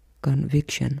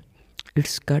conviction.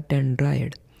 It's cut and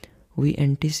dried. We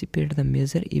anticipate the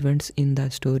major events in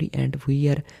the story and we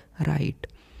are right.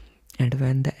 And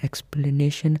when the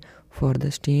explanation for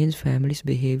the strange family's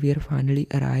behavior finally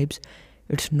arrives,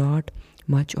 it's not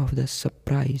much of the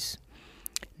surprise.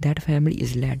 That family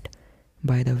is led,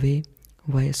 by the way,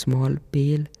 by a small,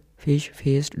 pale,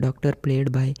 fish-faced doctor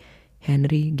played by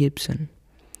Henry Gibson.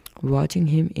 Watching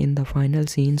him in the final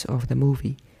scenes of the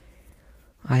movie,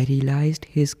 I realized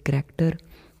his character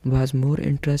was more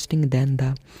interesting than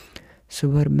the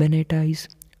suburbanites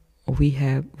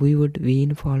we would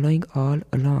been following all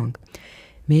along.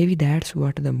 Maybe that's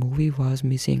what the movie was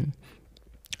missing.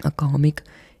 A comic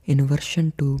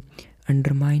inversion to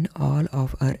undermine all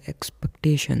of our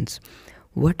expectations.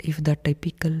 What if the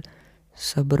typical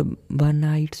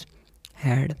suburbanites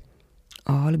had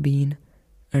all been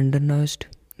undernourished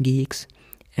geeks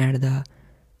and the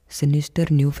sinister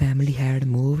new family had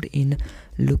moved in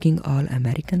looking all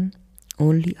American?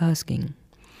 Only asking.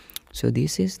 So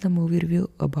this is the movie review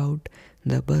about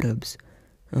the Burbs.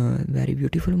 Very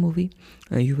beautiful movie.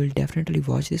 You will definitely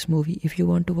watch this movie. If you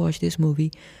want to watch this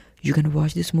movie, you can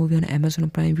watch this movie on Amazon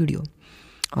Prime Video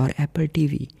or Apple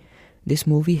TV. This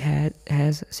movie has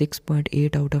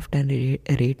 6.8 out of 10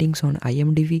 ratings on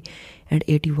IMDb, and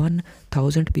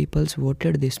 81,000 people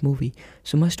voted this movie.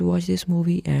 So must watch this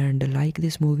movie and like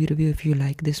this movie review if you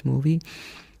like this movie,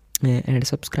 and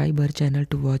subscribe our channel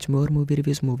to watch more movie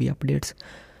reviews, movie updates,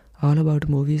 all about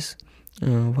movies.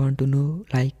 Want to know,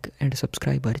 like and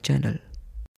subscribe our channel.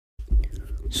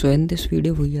 So in this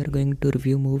video we are going to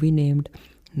review movie named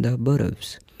The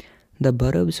Burbs. The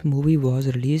Burbs movie was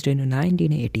released in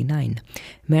 1989.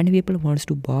 Many people wants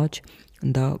to watch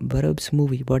the Burbs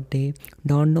movie, but they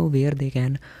don't know where they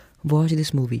can watch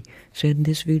this movie. So in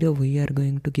this video we are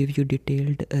going to give you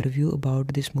detailed review about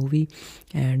this movie,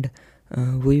 and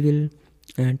we will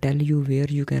tell you where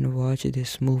you can watch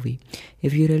this movie.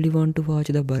 If you really want to watch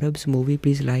the Burbs movie,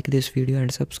 please like this video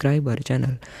and subscribe our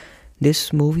channel.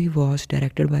 This movie was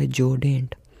directed by Joe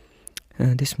Dante.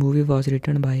 This movie was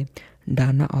written by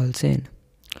Dana Olsen,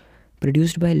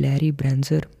 produced by Larry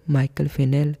Brezner, Michael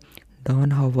Finnell,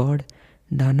 Don Howard,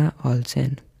 Dana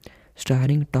Olsen,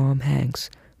 starring Tom Hanks,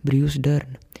 Bruce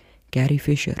Dern, Carrie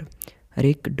Fisher,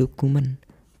 Rick Ducommun,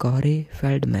 Corey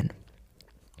Feldman,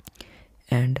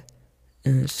 and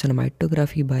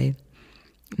cinematography by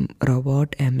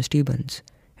Robert M. Stevens,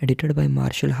 edited by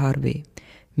Marshall Harvey,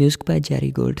 music by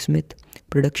Jerry Goldsmith,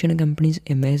 production companies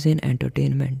Amazon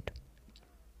Entertainment,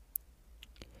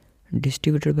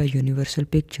 distributed by Universal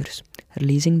Pictures,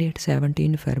 releasing date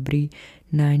 17 February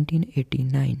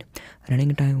 1989,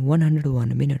 running time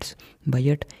 101 minutes,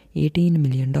 budget $18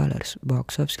 million,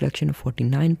 box office collection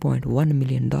 $49.1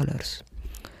 million.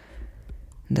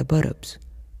 The Burbs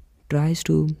tries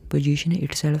to position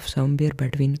itself somewhere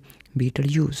between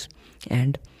Beetlejuice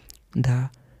and the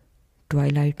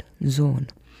Twilight Zone,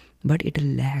 but it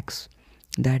lacks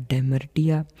the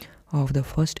demertia of the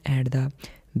first and the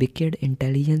wicked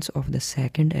intelligence of the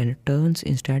second, and turns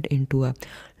instead into a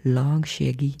long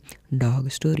shaggy dog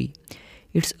story.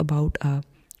 It's about a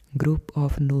group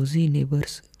of nosy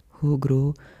neighbors who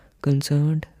grow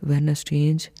concerned when a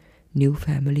strange new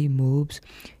family moves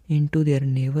into their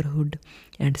neighborhood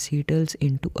and settles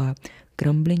into a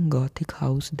crumbling gothic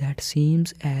house that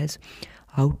seems as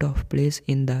out of place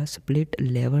in the split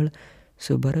level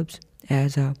suburbs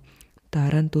as a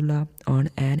tarantula on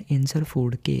an angel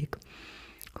food cake.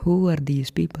 Who are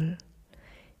these people?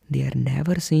 They are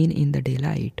never seen in the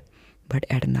daylight, but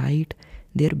at night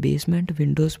their basement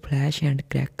windows flash and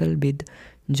crackle with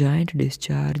giant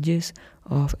discharges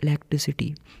of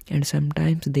electricity, and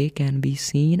sometimes they can be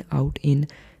seen out in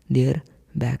their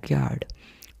backyard,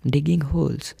 digging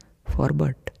holes for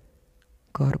but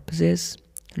corpses,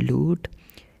 loot.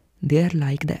 They are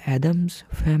like the Addams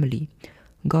family,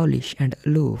 ghoulish and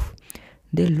aloof.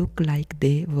 They look like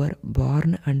they were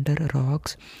born under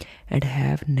rocks and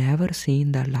have never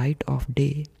seen the light of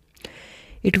day.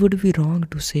 It would be wrong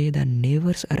to say the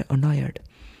neighbors are annoyed.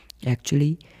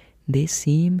 Actually, they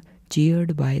seem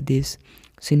cheered by this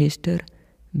sinister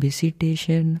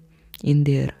visitation in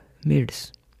their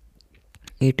midst.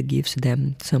 It gives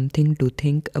them something to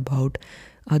think about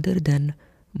other than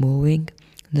mowing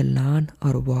the lawn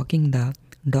or walking the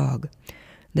dog.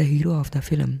 The hero of the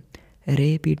film,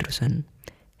 Ray Peterson,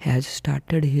 has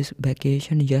started his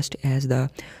vacation just as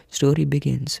the story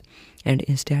begins, and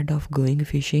instead of going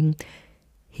fishing,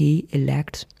 he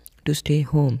elects to stay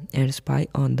home and spy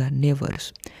on the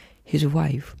neighbors. His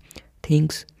wife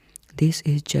thinks this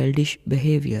is childish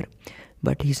behavior,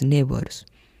 but his neighbors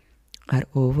are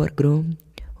overgrown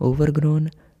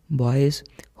boys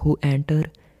who enter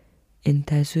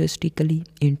enthusiastically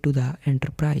into the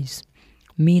enterprise.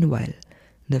 Meanwhile,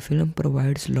 the film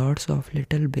provides lots of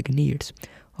little vignettes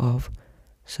of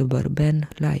suburban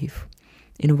life,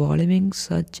 involving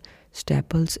such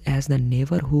staples as the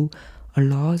neighbor who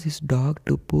allows his dog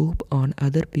to poop on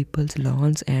other people's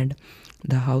lawns, and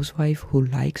the housewife who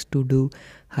likes to do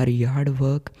her yard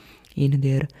work in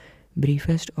their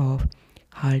briefest of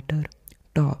halter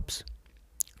tops.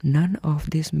 None of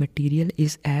this material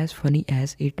is as funny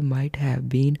as it might have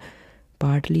been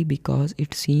partly because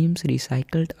it seems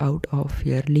recycled out of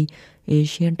fairly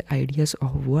ancient ideas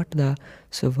of what the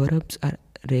suburbs are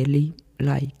really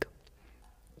like.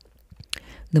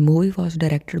 The movie was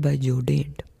directed by Joe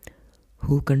Dante,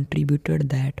 who contributed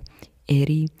that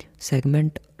airy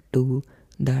segment to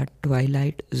The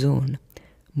Twilight Zone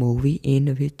movie, in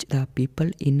which the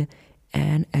people in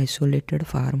an isolated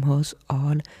farmhouse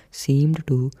all seemed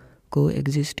to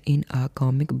coexist in a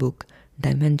comic book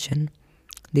dimension.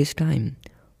 This time,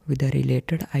 with a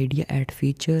related idea at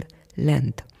feature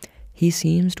length, he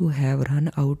seems to have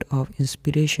run out of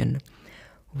inspiration.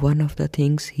 One of the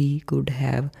things he could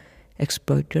have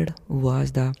exploited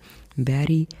was the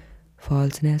very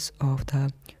falseness of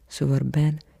the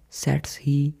suburban sets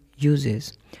he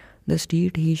uses. The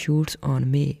street he shoots on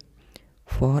may,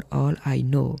 for all I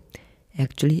know,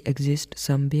 actually exist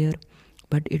somewhere,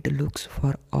 but it looks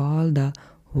for all the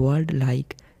world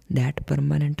like that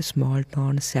permanent small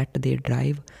town set they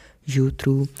drive you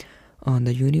through on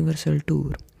the Universal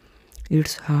tour.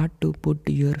 It's hard to put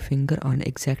your finger on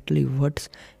exactly what's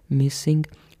missing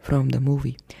from the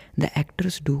movie. The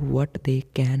actors do what they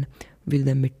can with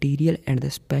the material, and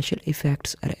the special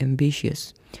effects are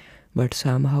ambitious, but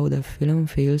somehow the film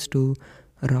fails to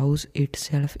rouse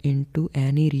itself into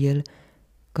any real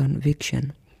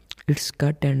conviction. It's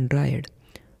cut and dried.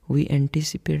 We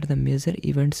anticipate the major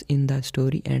events in the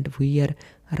story and we are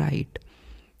right.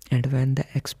 And when the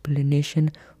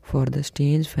explanation for the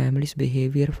strange family's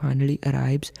behavior finally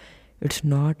arrives, it's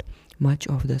not much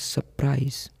of the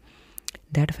surprise.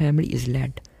 That family is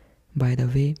led, by the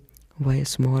way, by a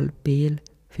small, pale,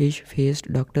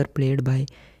 fish-faced doctor played by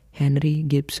Henry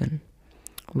Gibson.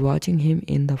 Watching him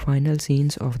in the final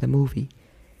scenes of the movie,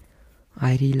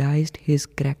 I realized his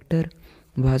character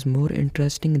was more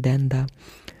interesting than the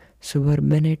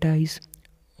suburbanities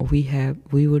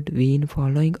we would been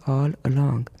following all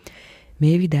along.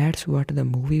 Maybe that's what the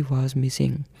movie was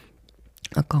missing,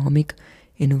 a comic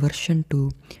inversion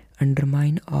to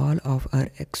undermine all of our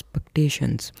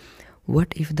expectations.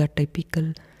 What if the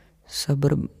typical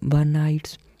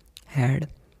suburbanites had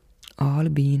all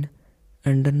been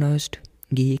undernourished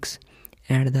geeks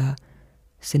and the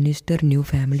sinister new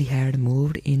family had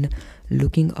moved in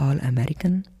looking all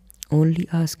American? Only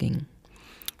asking.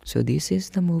 So this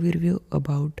is the movie review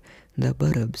about the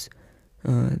Burbs.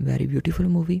 Very beautiful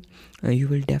movie. You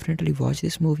will definitely watch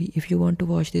this movie. If you want to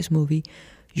watch this movie,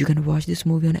 you can watch this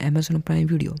movie on Amazon Prime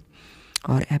Video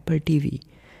or Apple TV.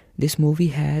 This movie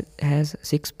has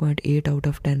 6.8 out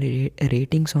of 10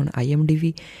 ratings on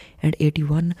IMDb, and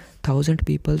 81,000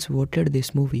 people voted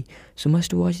this movie. So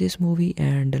must watch this movie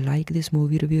and like this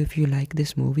movie review if you like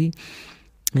this movie,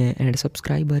 and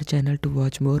subscribe our channel to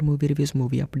watch more movie reviews,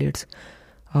 movie updates,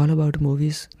 all about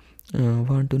movies.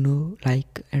 Want to know,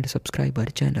 like and subscribe our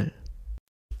channel.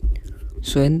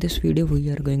 So in this video we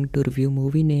are going to review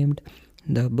movie named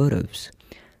The Burbs.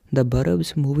 The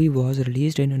Burbs movie was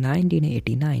released in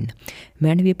 1989.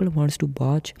 Many people wants to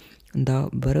watch the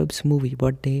Burbs movie,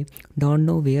 but they don't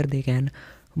know where they can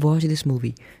watch this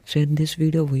movie. So in this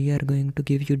video we are going to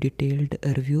give you detailed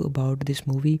review about this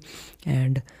movie,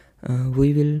 and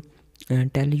we will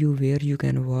tell you where you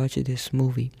can watch this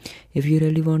movie. If you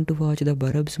really want to watch the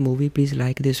Burbs movie, please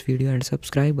like this video and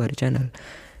subscribe our channel.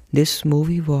 This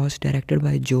movie was directed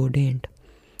by Joe Dante.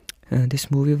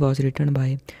 This movie was written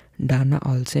by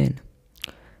Olsen,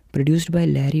 produced by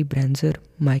Larry Brezner,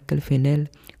 Michael Finnell,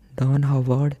 Don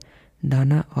Howard,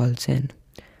 Dana Olsen,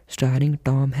 starring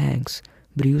Tom Hanks,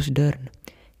 Bruce Dern,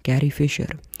 Carrie Fisher,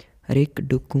 Rick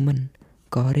Ducommun,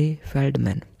 Corey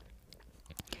Feldman,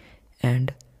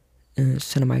 and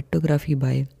cinematography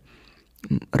by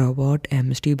Robert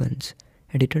M. Stevens,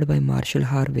 edited by Marshall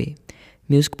Harvey,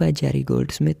 music by Jerry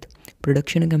Goldsmith,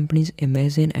 production companies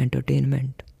Amazon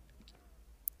Entertainment,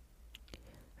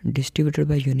 distributed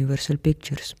by Universal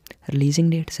Pictures, releasing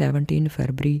date 17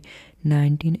 February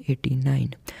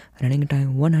 1989, running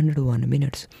time 101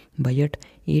 minutes, budget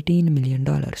 $18 million,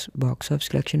 box office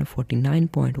collection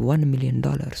 $49.1 million.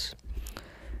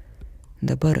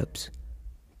 The Burbs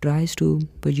tries to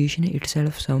position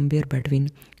itself somewhere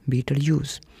between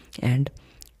Beetlejuice and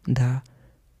The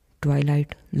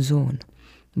Twilight Zone,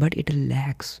 but it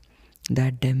lacks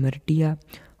the demerita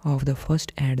of the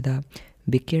first and the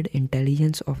wicked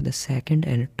intelligence of the second,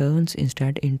 and turns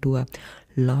instead into a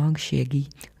long, shaggy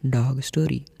dog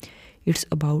story. It's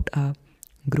about a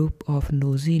group of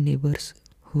nosy neighbors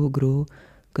who grow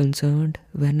concerned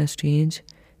when a strange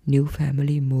new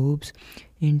family moves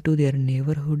into their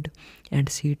neighborhood and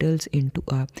settles into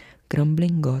a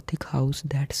crumbling Gothic house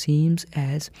that seems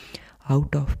as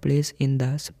out of place in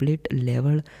the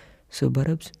split-level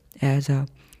suburbs as a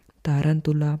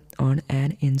tarantula on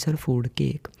an angel food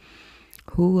cake.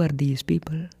 Who are these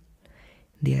people?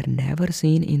 They are never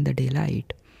seen in the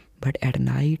daylight, but at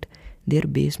night their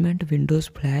basement windows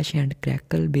flash and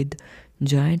crackle with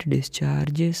giant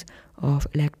discharges of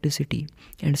electricity,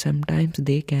 and sometimes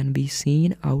they can be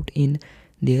seen out in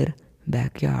their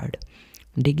backyard,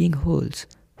 digging holes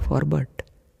for butt,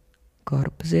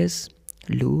 corpses,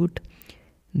 loot.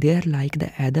 They are like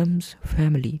the Adams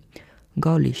family,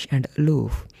 gaulish and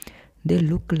aloof. They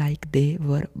look like they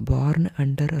were born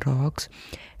under rocks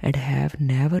and have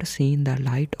never seen the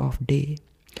light of day.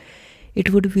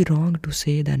 It would be wrong to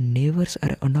say the neighbors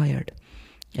are annoyed.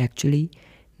 Actually,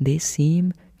 they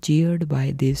seem cheered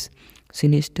by this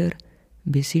sinister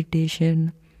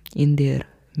visitation in their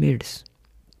midst.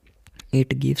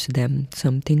 It gives them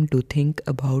something to think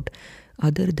about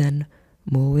other than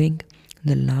mowing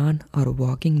the lawn or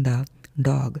walking the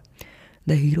dog.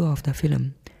 The hero of the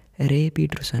film, Ray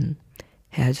Peterson,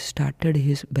 has started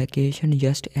his vacation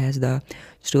just as the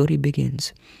story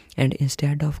begins, and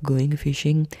instead of going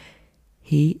fishing,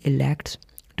 he elects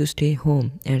to stay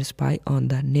home and spy on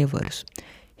the neighbors.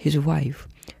 His wife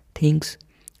thinks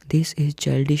this is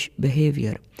childish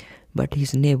behavior, but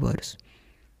his neighbors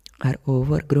are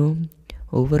overgrown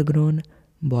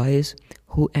boys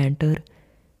who enter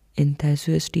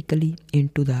enthusiastically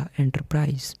into the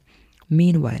enterprise.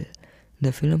 Meanwhile,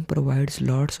 the film provides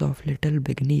lots of little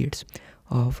vignettes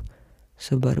of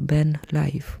suburban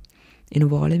life,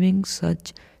 involving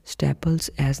such staples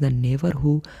as the neighbor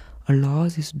who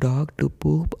allows his dog to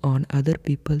poop on other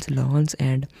people's lawns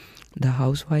and the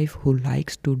housewife who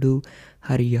likes to do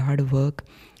her yard work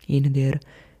in their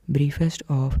briefest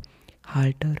of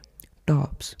halter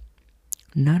tops.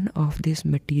 None of this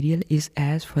material is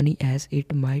as funny as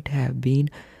it might have been,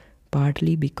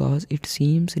 partly because it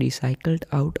seems recycled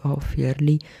out of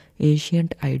fairly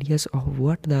ancient ideas of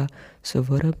what the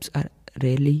suburbs are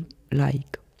really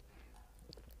like.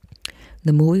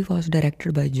 The movie was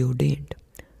directed by Joe Dante,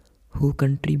 who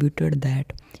contributed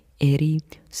that airy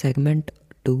segment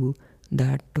to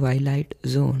The Twilight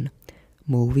Zone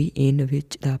movie, in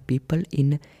which the people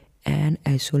in an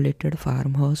isolated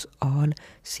farmhouse all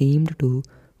seemed to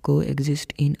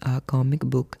coexist in a comic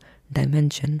book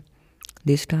dimension.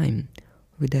 This time,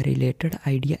 with a related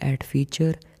idea at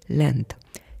feature length,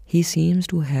 he seems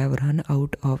to have run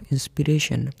out of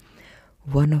inspiration.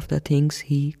 One of the things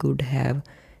he could have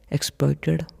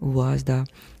exploited was the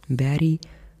very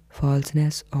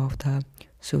falseness of the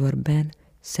suburban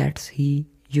sets he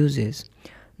uses.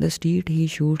 The street he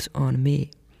shoots on may,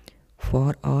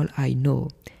 for all I know,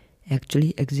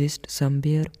 actually exist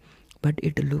somewhere, but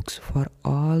it looks for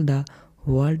all the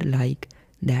world like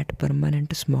that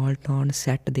permanent small town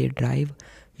set they drive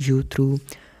you through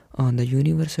on the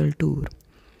Universal tour.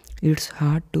 It's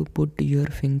hard to put your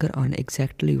finger on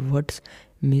exactly what's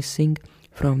missing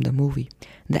from the movie.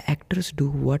 The actors do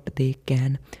what they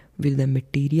can with the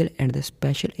material and the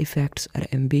special effects are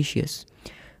ambitious,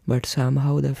 but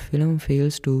somehow the film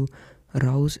fails to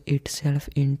rouse itself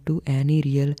into any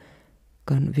real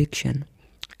conviction.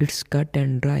 It's cut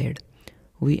and dried.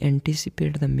 We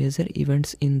anticipate the major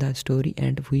events in the story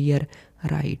and we are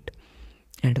right.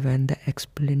 And when the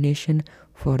explanation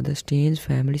for the strange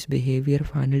family's behavior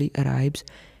finally arrives,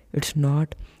 it's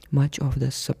not much of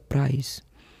the surprise.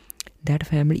 That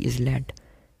family is led,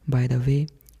 by the way,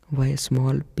 by a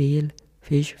small, pale,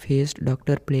 fish-faced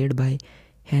doctor played by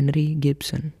Henry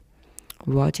Gibson.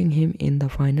 Watching him in the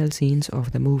final scenes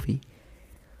of the movie,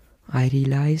 I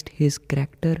realized his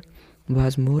character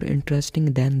was more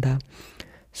interesting than the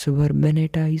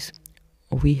suburbanities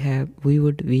we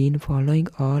would been following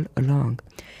all along.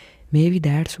 Maybe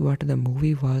that's what the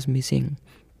movie was missing,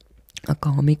 a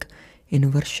comic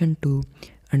inversion to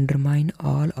undermine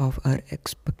all of our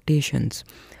expectations.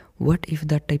 What if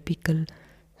the typical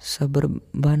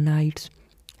suburbanites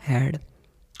had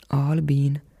all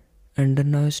been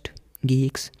undernourished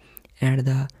geeks and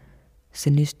the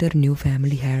sinister new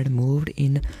family had moved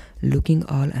in looking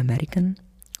all American?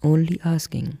 Only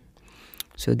asking.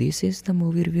 So this is the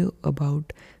movie review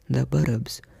about the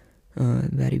Burbs.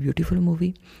 Very beautiful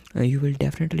movie. You will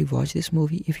definitely watch this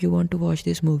movie. If you want to watch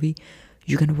this movie,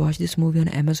 you can watch this movie on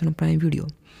Amazon Prime Video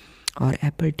or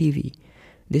Apple TV.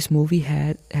 This movie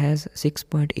has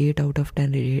 6.8 out of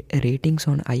 10 ratings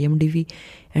on IMDb,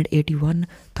 and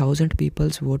 81,000 people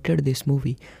voted this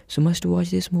movie. So must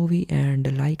watch this movie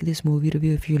and like this movie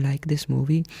review if you like this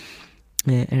movie,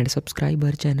 and subscribe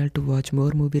our channel to watch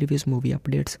more movie reviews, movie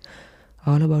updates,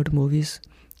 all about movies.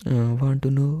 Want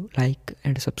to know, like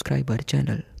and subscribe our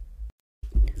channel.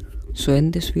 So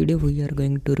in this video we are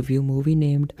going to review movie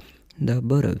named The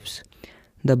Burbs.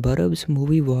 The Burbs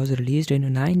movie was released in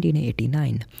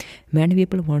 1989. Many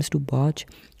people want to watch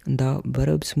the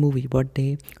Burbs movie, but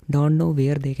they don't know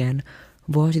where they can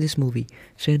watch this movie.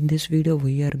 So in this video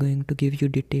we are going to give you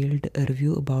detailed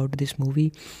review about this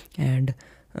movie, and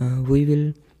we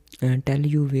will tell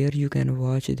you where you can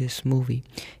watch this movie.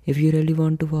 If you really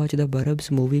want to watch the Burbs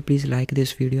movie, please like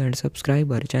this video and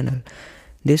subscribe our channel.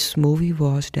 This movie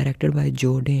was directed by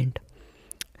Joe Dante.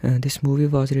 This movie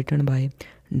was written by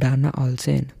Dana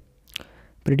Olsen,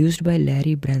 produced by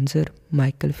Larry Brezner,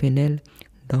 Michael Finnell,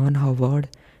 Don Howard,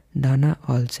 Dana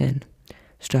Olsen,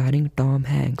 starring Tom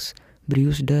Hanks,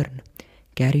 Bruce Dern,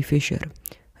 Carrie Fisher,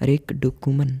 Rick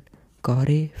Ducommun,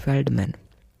 Corey Feldman,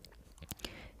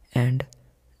 and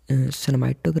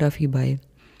cinematography by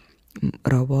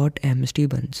Robert M.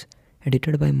 Stevens,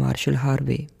 edited by Marshall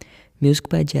Harvey, music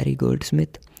by Jerry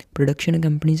Goldsmith, production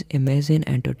companies Amazon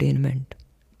Entertainment,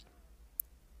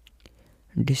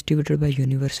 distributed by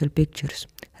Universal Pictures,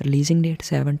 releasing date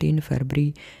 17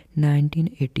 February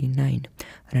 1989,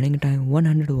 running time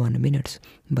 101 minutes,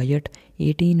 budget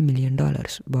 $18 million,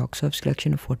 box office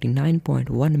collection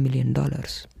 $49.1 million.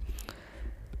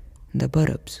 The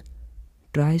Burbs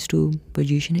tries to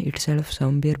position itself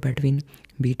somewhere between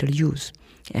Beetlejuice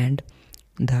and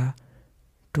the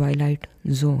Twilight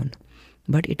Zone,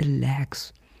 but it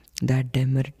lacks the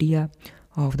demerita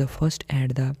of the first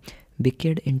and the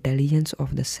wicked intelligence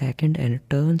of the second, and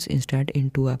turns instead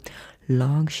into a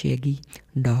long shaggy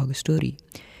dog story.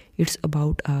 It's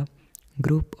about a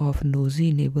group of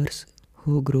nosy neighbors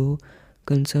who grow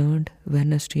concerned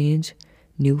when a strange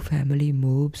new family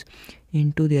moves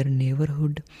into their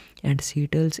neighborhood and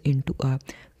settles into a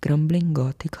crumbling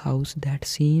gothic house that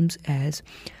seems as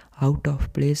out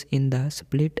of place in the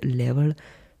split level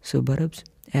suburbs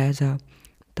as a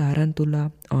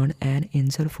tarantula on an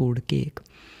angel food cake.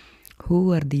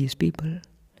 Who are these people?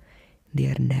 They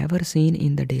are never seen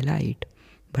in the daylight,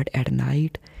 but at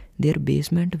night their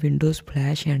basement windows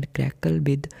flash and crackle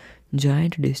with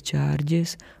giant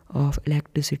discharges of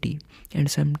electricity,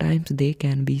 and sometimes they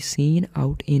can be seen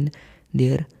out in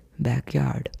their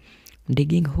backyard,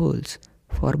 digging holes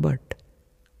for but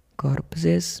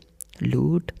corpses,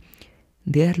 loot.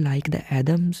 They are like the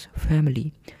Addams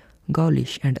family,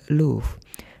 ghoulish and aloof.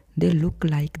 They look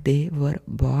like they were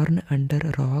born under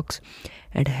rocks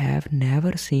and have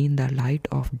never seen the light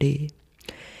of day.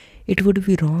 It would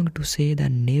be wrong to say the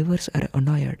neighbors are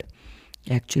annoyed.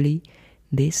 Actually,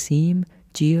 they seem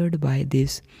cheered by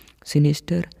this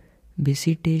sinister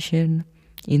visitation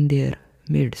in their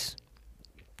midst.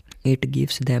 It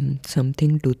gives them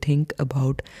something to think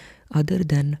about other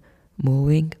than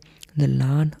mowing the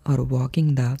lawn or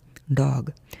walking the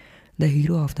dog. The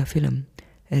hero of the film,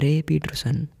 Ray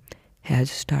Peterson,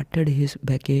 has started his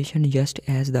vacation just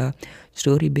as the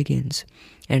story begins,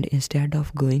 and instead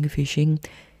of going fishing,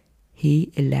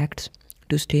 he elects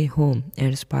to stay home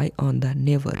and spy on the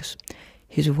neighbors.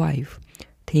 His wife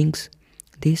thinks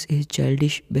this is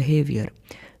childish behavior,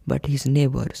 but his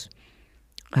neighbors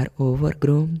are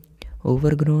overgrown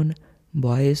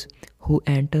boys who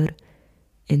enter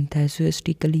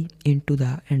enthusiastically into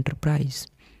the enterprise.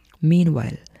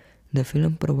 Meanwhile, the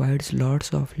film provides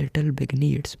lots of little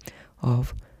vignettes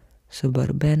of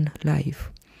suburban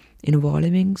life,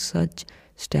 involving such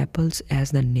staples as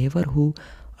the neighbor who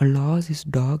allows his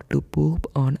dog to poop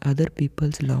on other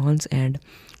people's lawns, and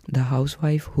the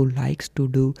housewife who likes to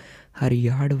do her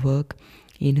yard work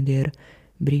in their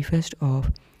briefest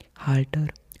of halter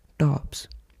tops.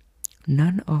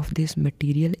 None of this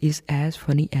material is as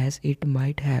funny as it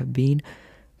might have been,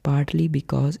 partly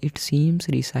because it seems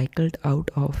recycled out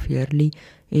of fairly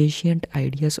ancient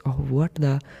ideas of what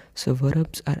the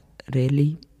suburbs are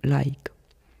really like.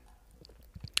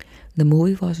 The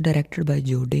movie was directed by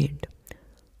Joe Dante,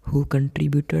 who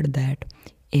contributed that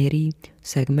airy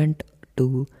segment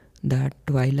to the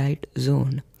Twilight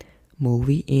Zone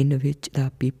movie, in which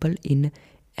the people in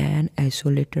an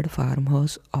isolated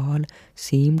farmhouse all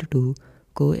seemed to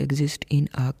coexist in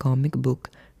a comic book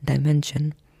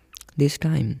dimension. This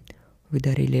time, with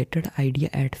a related idea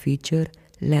at feature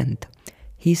length.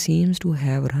 He seems to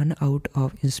have run out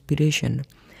of inspiration.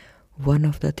 One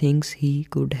of the things he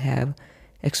could have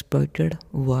exploited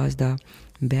was the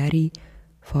very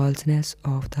falseness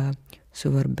of the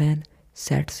suburban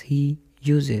sets he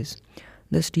uses.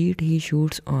 The street he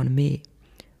shoots on may,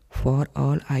 for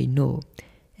all I know,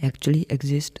 actually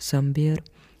exist somewhere,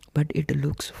 but it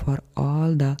looks for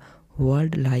all the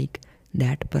world like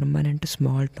that permanent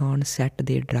small town set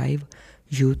they drive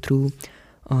you through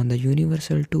on the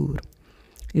Universal tour.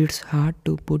 It's hard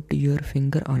to put your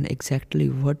finger on exactly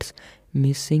what's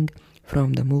missing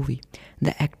from the movie.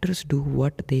 The actors do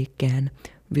what they can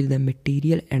with the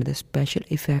material, and the special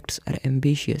effects are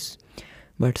ambitious.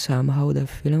 But somehow the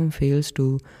film fails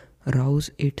to rouse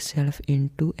itself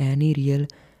into any real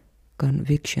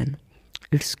conviction.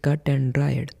 It's cut and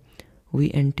dried.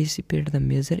 We anticipate the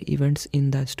major events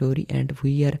in the story and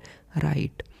we are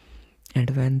right. And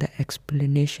when the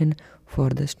explanation for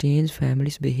the strange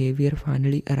family's behavior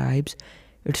finally arrives,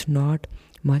 it's not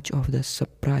much of the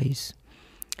surprise.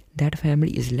 That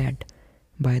family is led,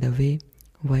 by the way,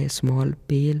 by a small,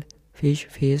 pale,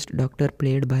 fish-faced doctor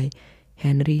played by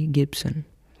Henry Gibson.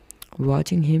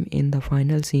 Watching him in the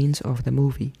final scenes of the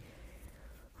movie,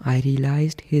 I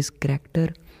realized his character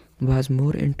was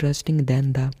more interesting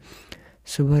than the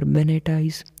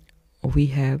suburbanites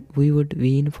we would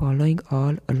been following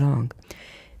all along.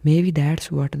 Maybe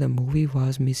that's what the movie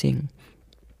was missing,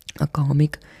 a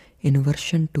comic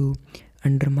inversion to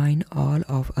undermine all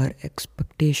of our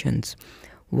expectations.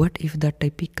 What if the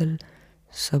typical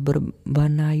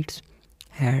suburbanites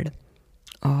had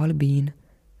all been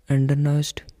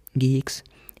undernourished geeks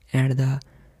and the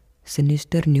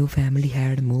sinister new family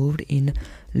had moved in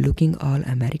looking all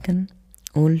American?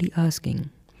 Only asking.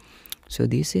 So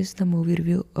this is the movie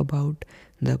review about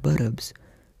the Burbs.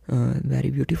 Very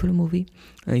beautiful movie.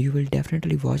 You will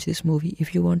definitely watch this movie.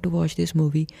 If you want to watch this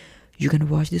movie, you can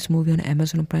watch this movie on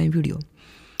Amazon Prime Video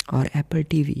or Apple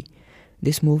TV.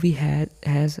 This movie has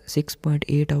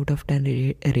 6.8 out of 10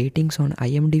 ratings on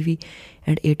IMDb,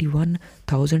 and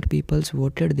 81,000 people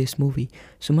voted this movie.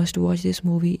 So must watch this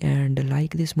movie and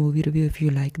like this movie review if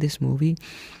you like this movie,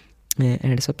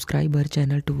 and subscribe our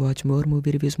channel to watch more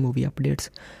movie reviews, movie updates,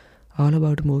 all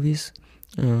about movies.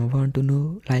 Want to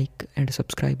know, like and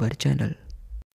subscribe our channel.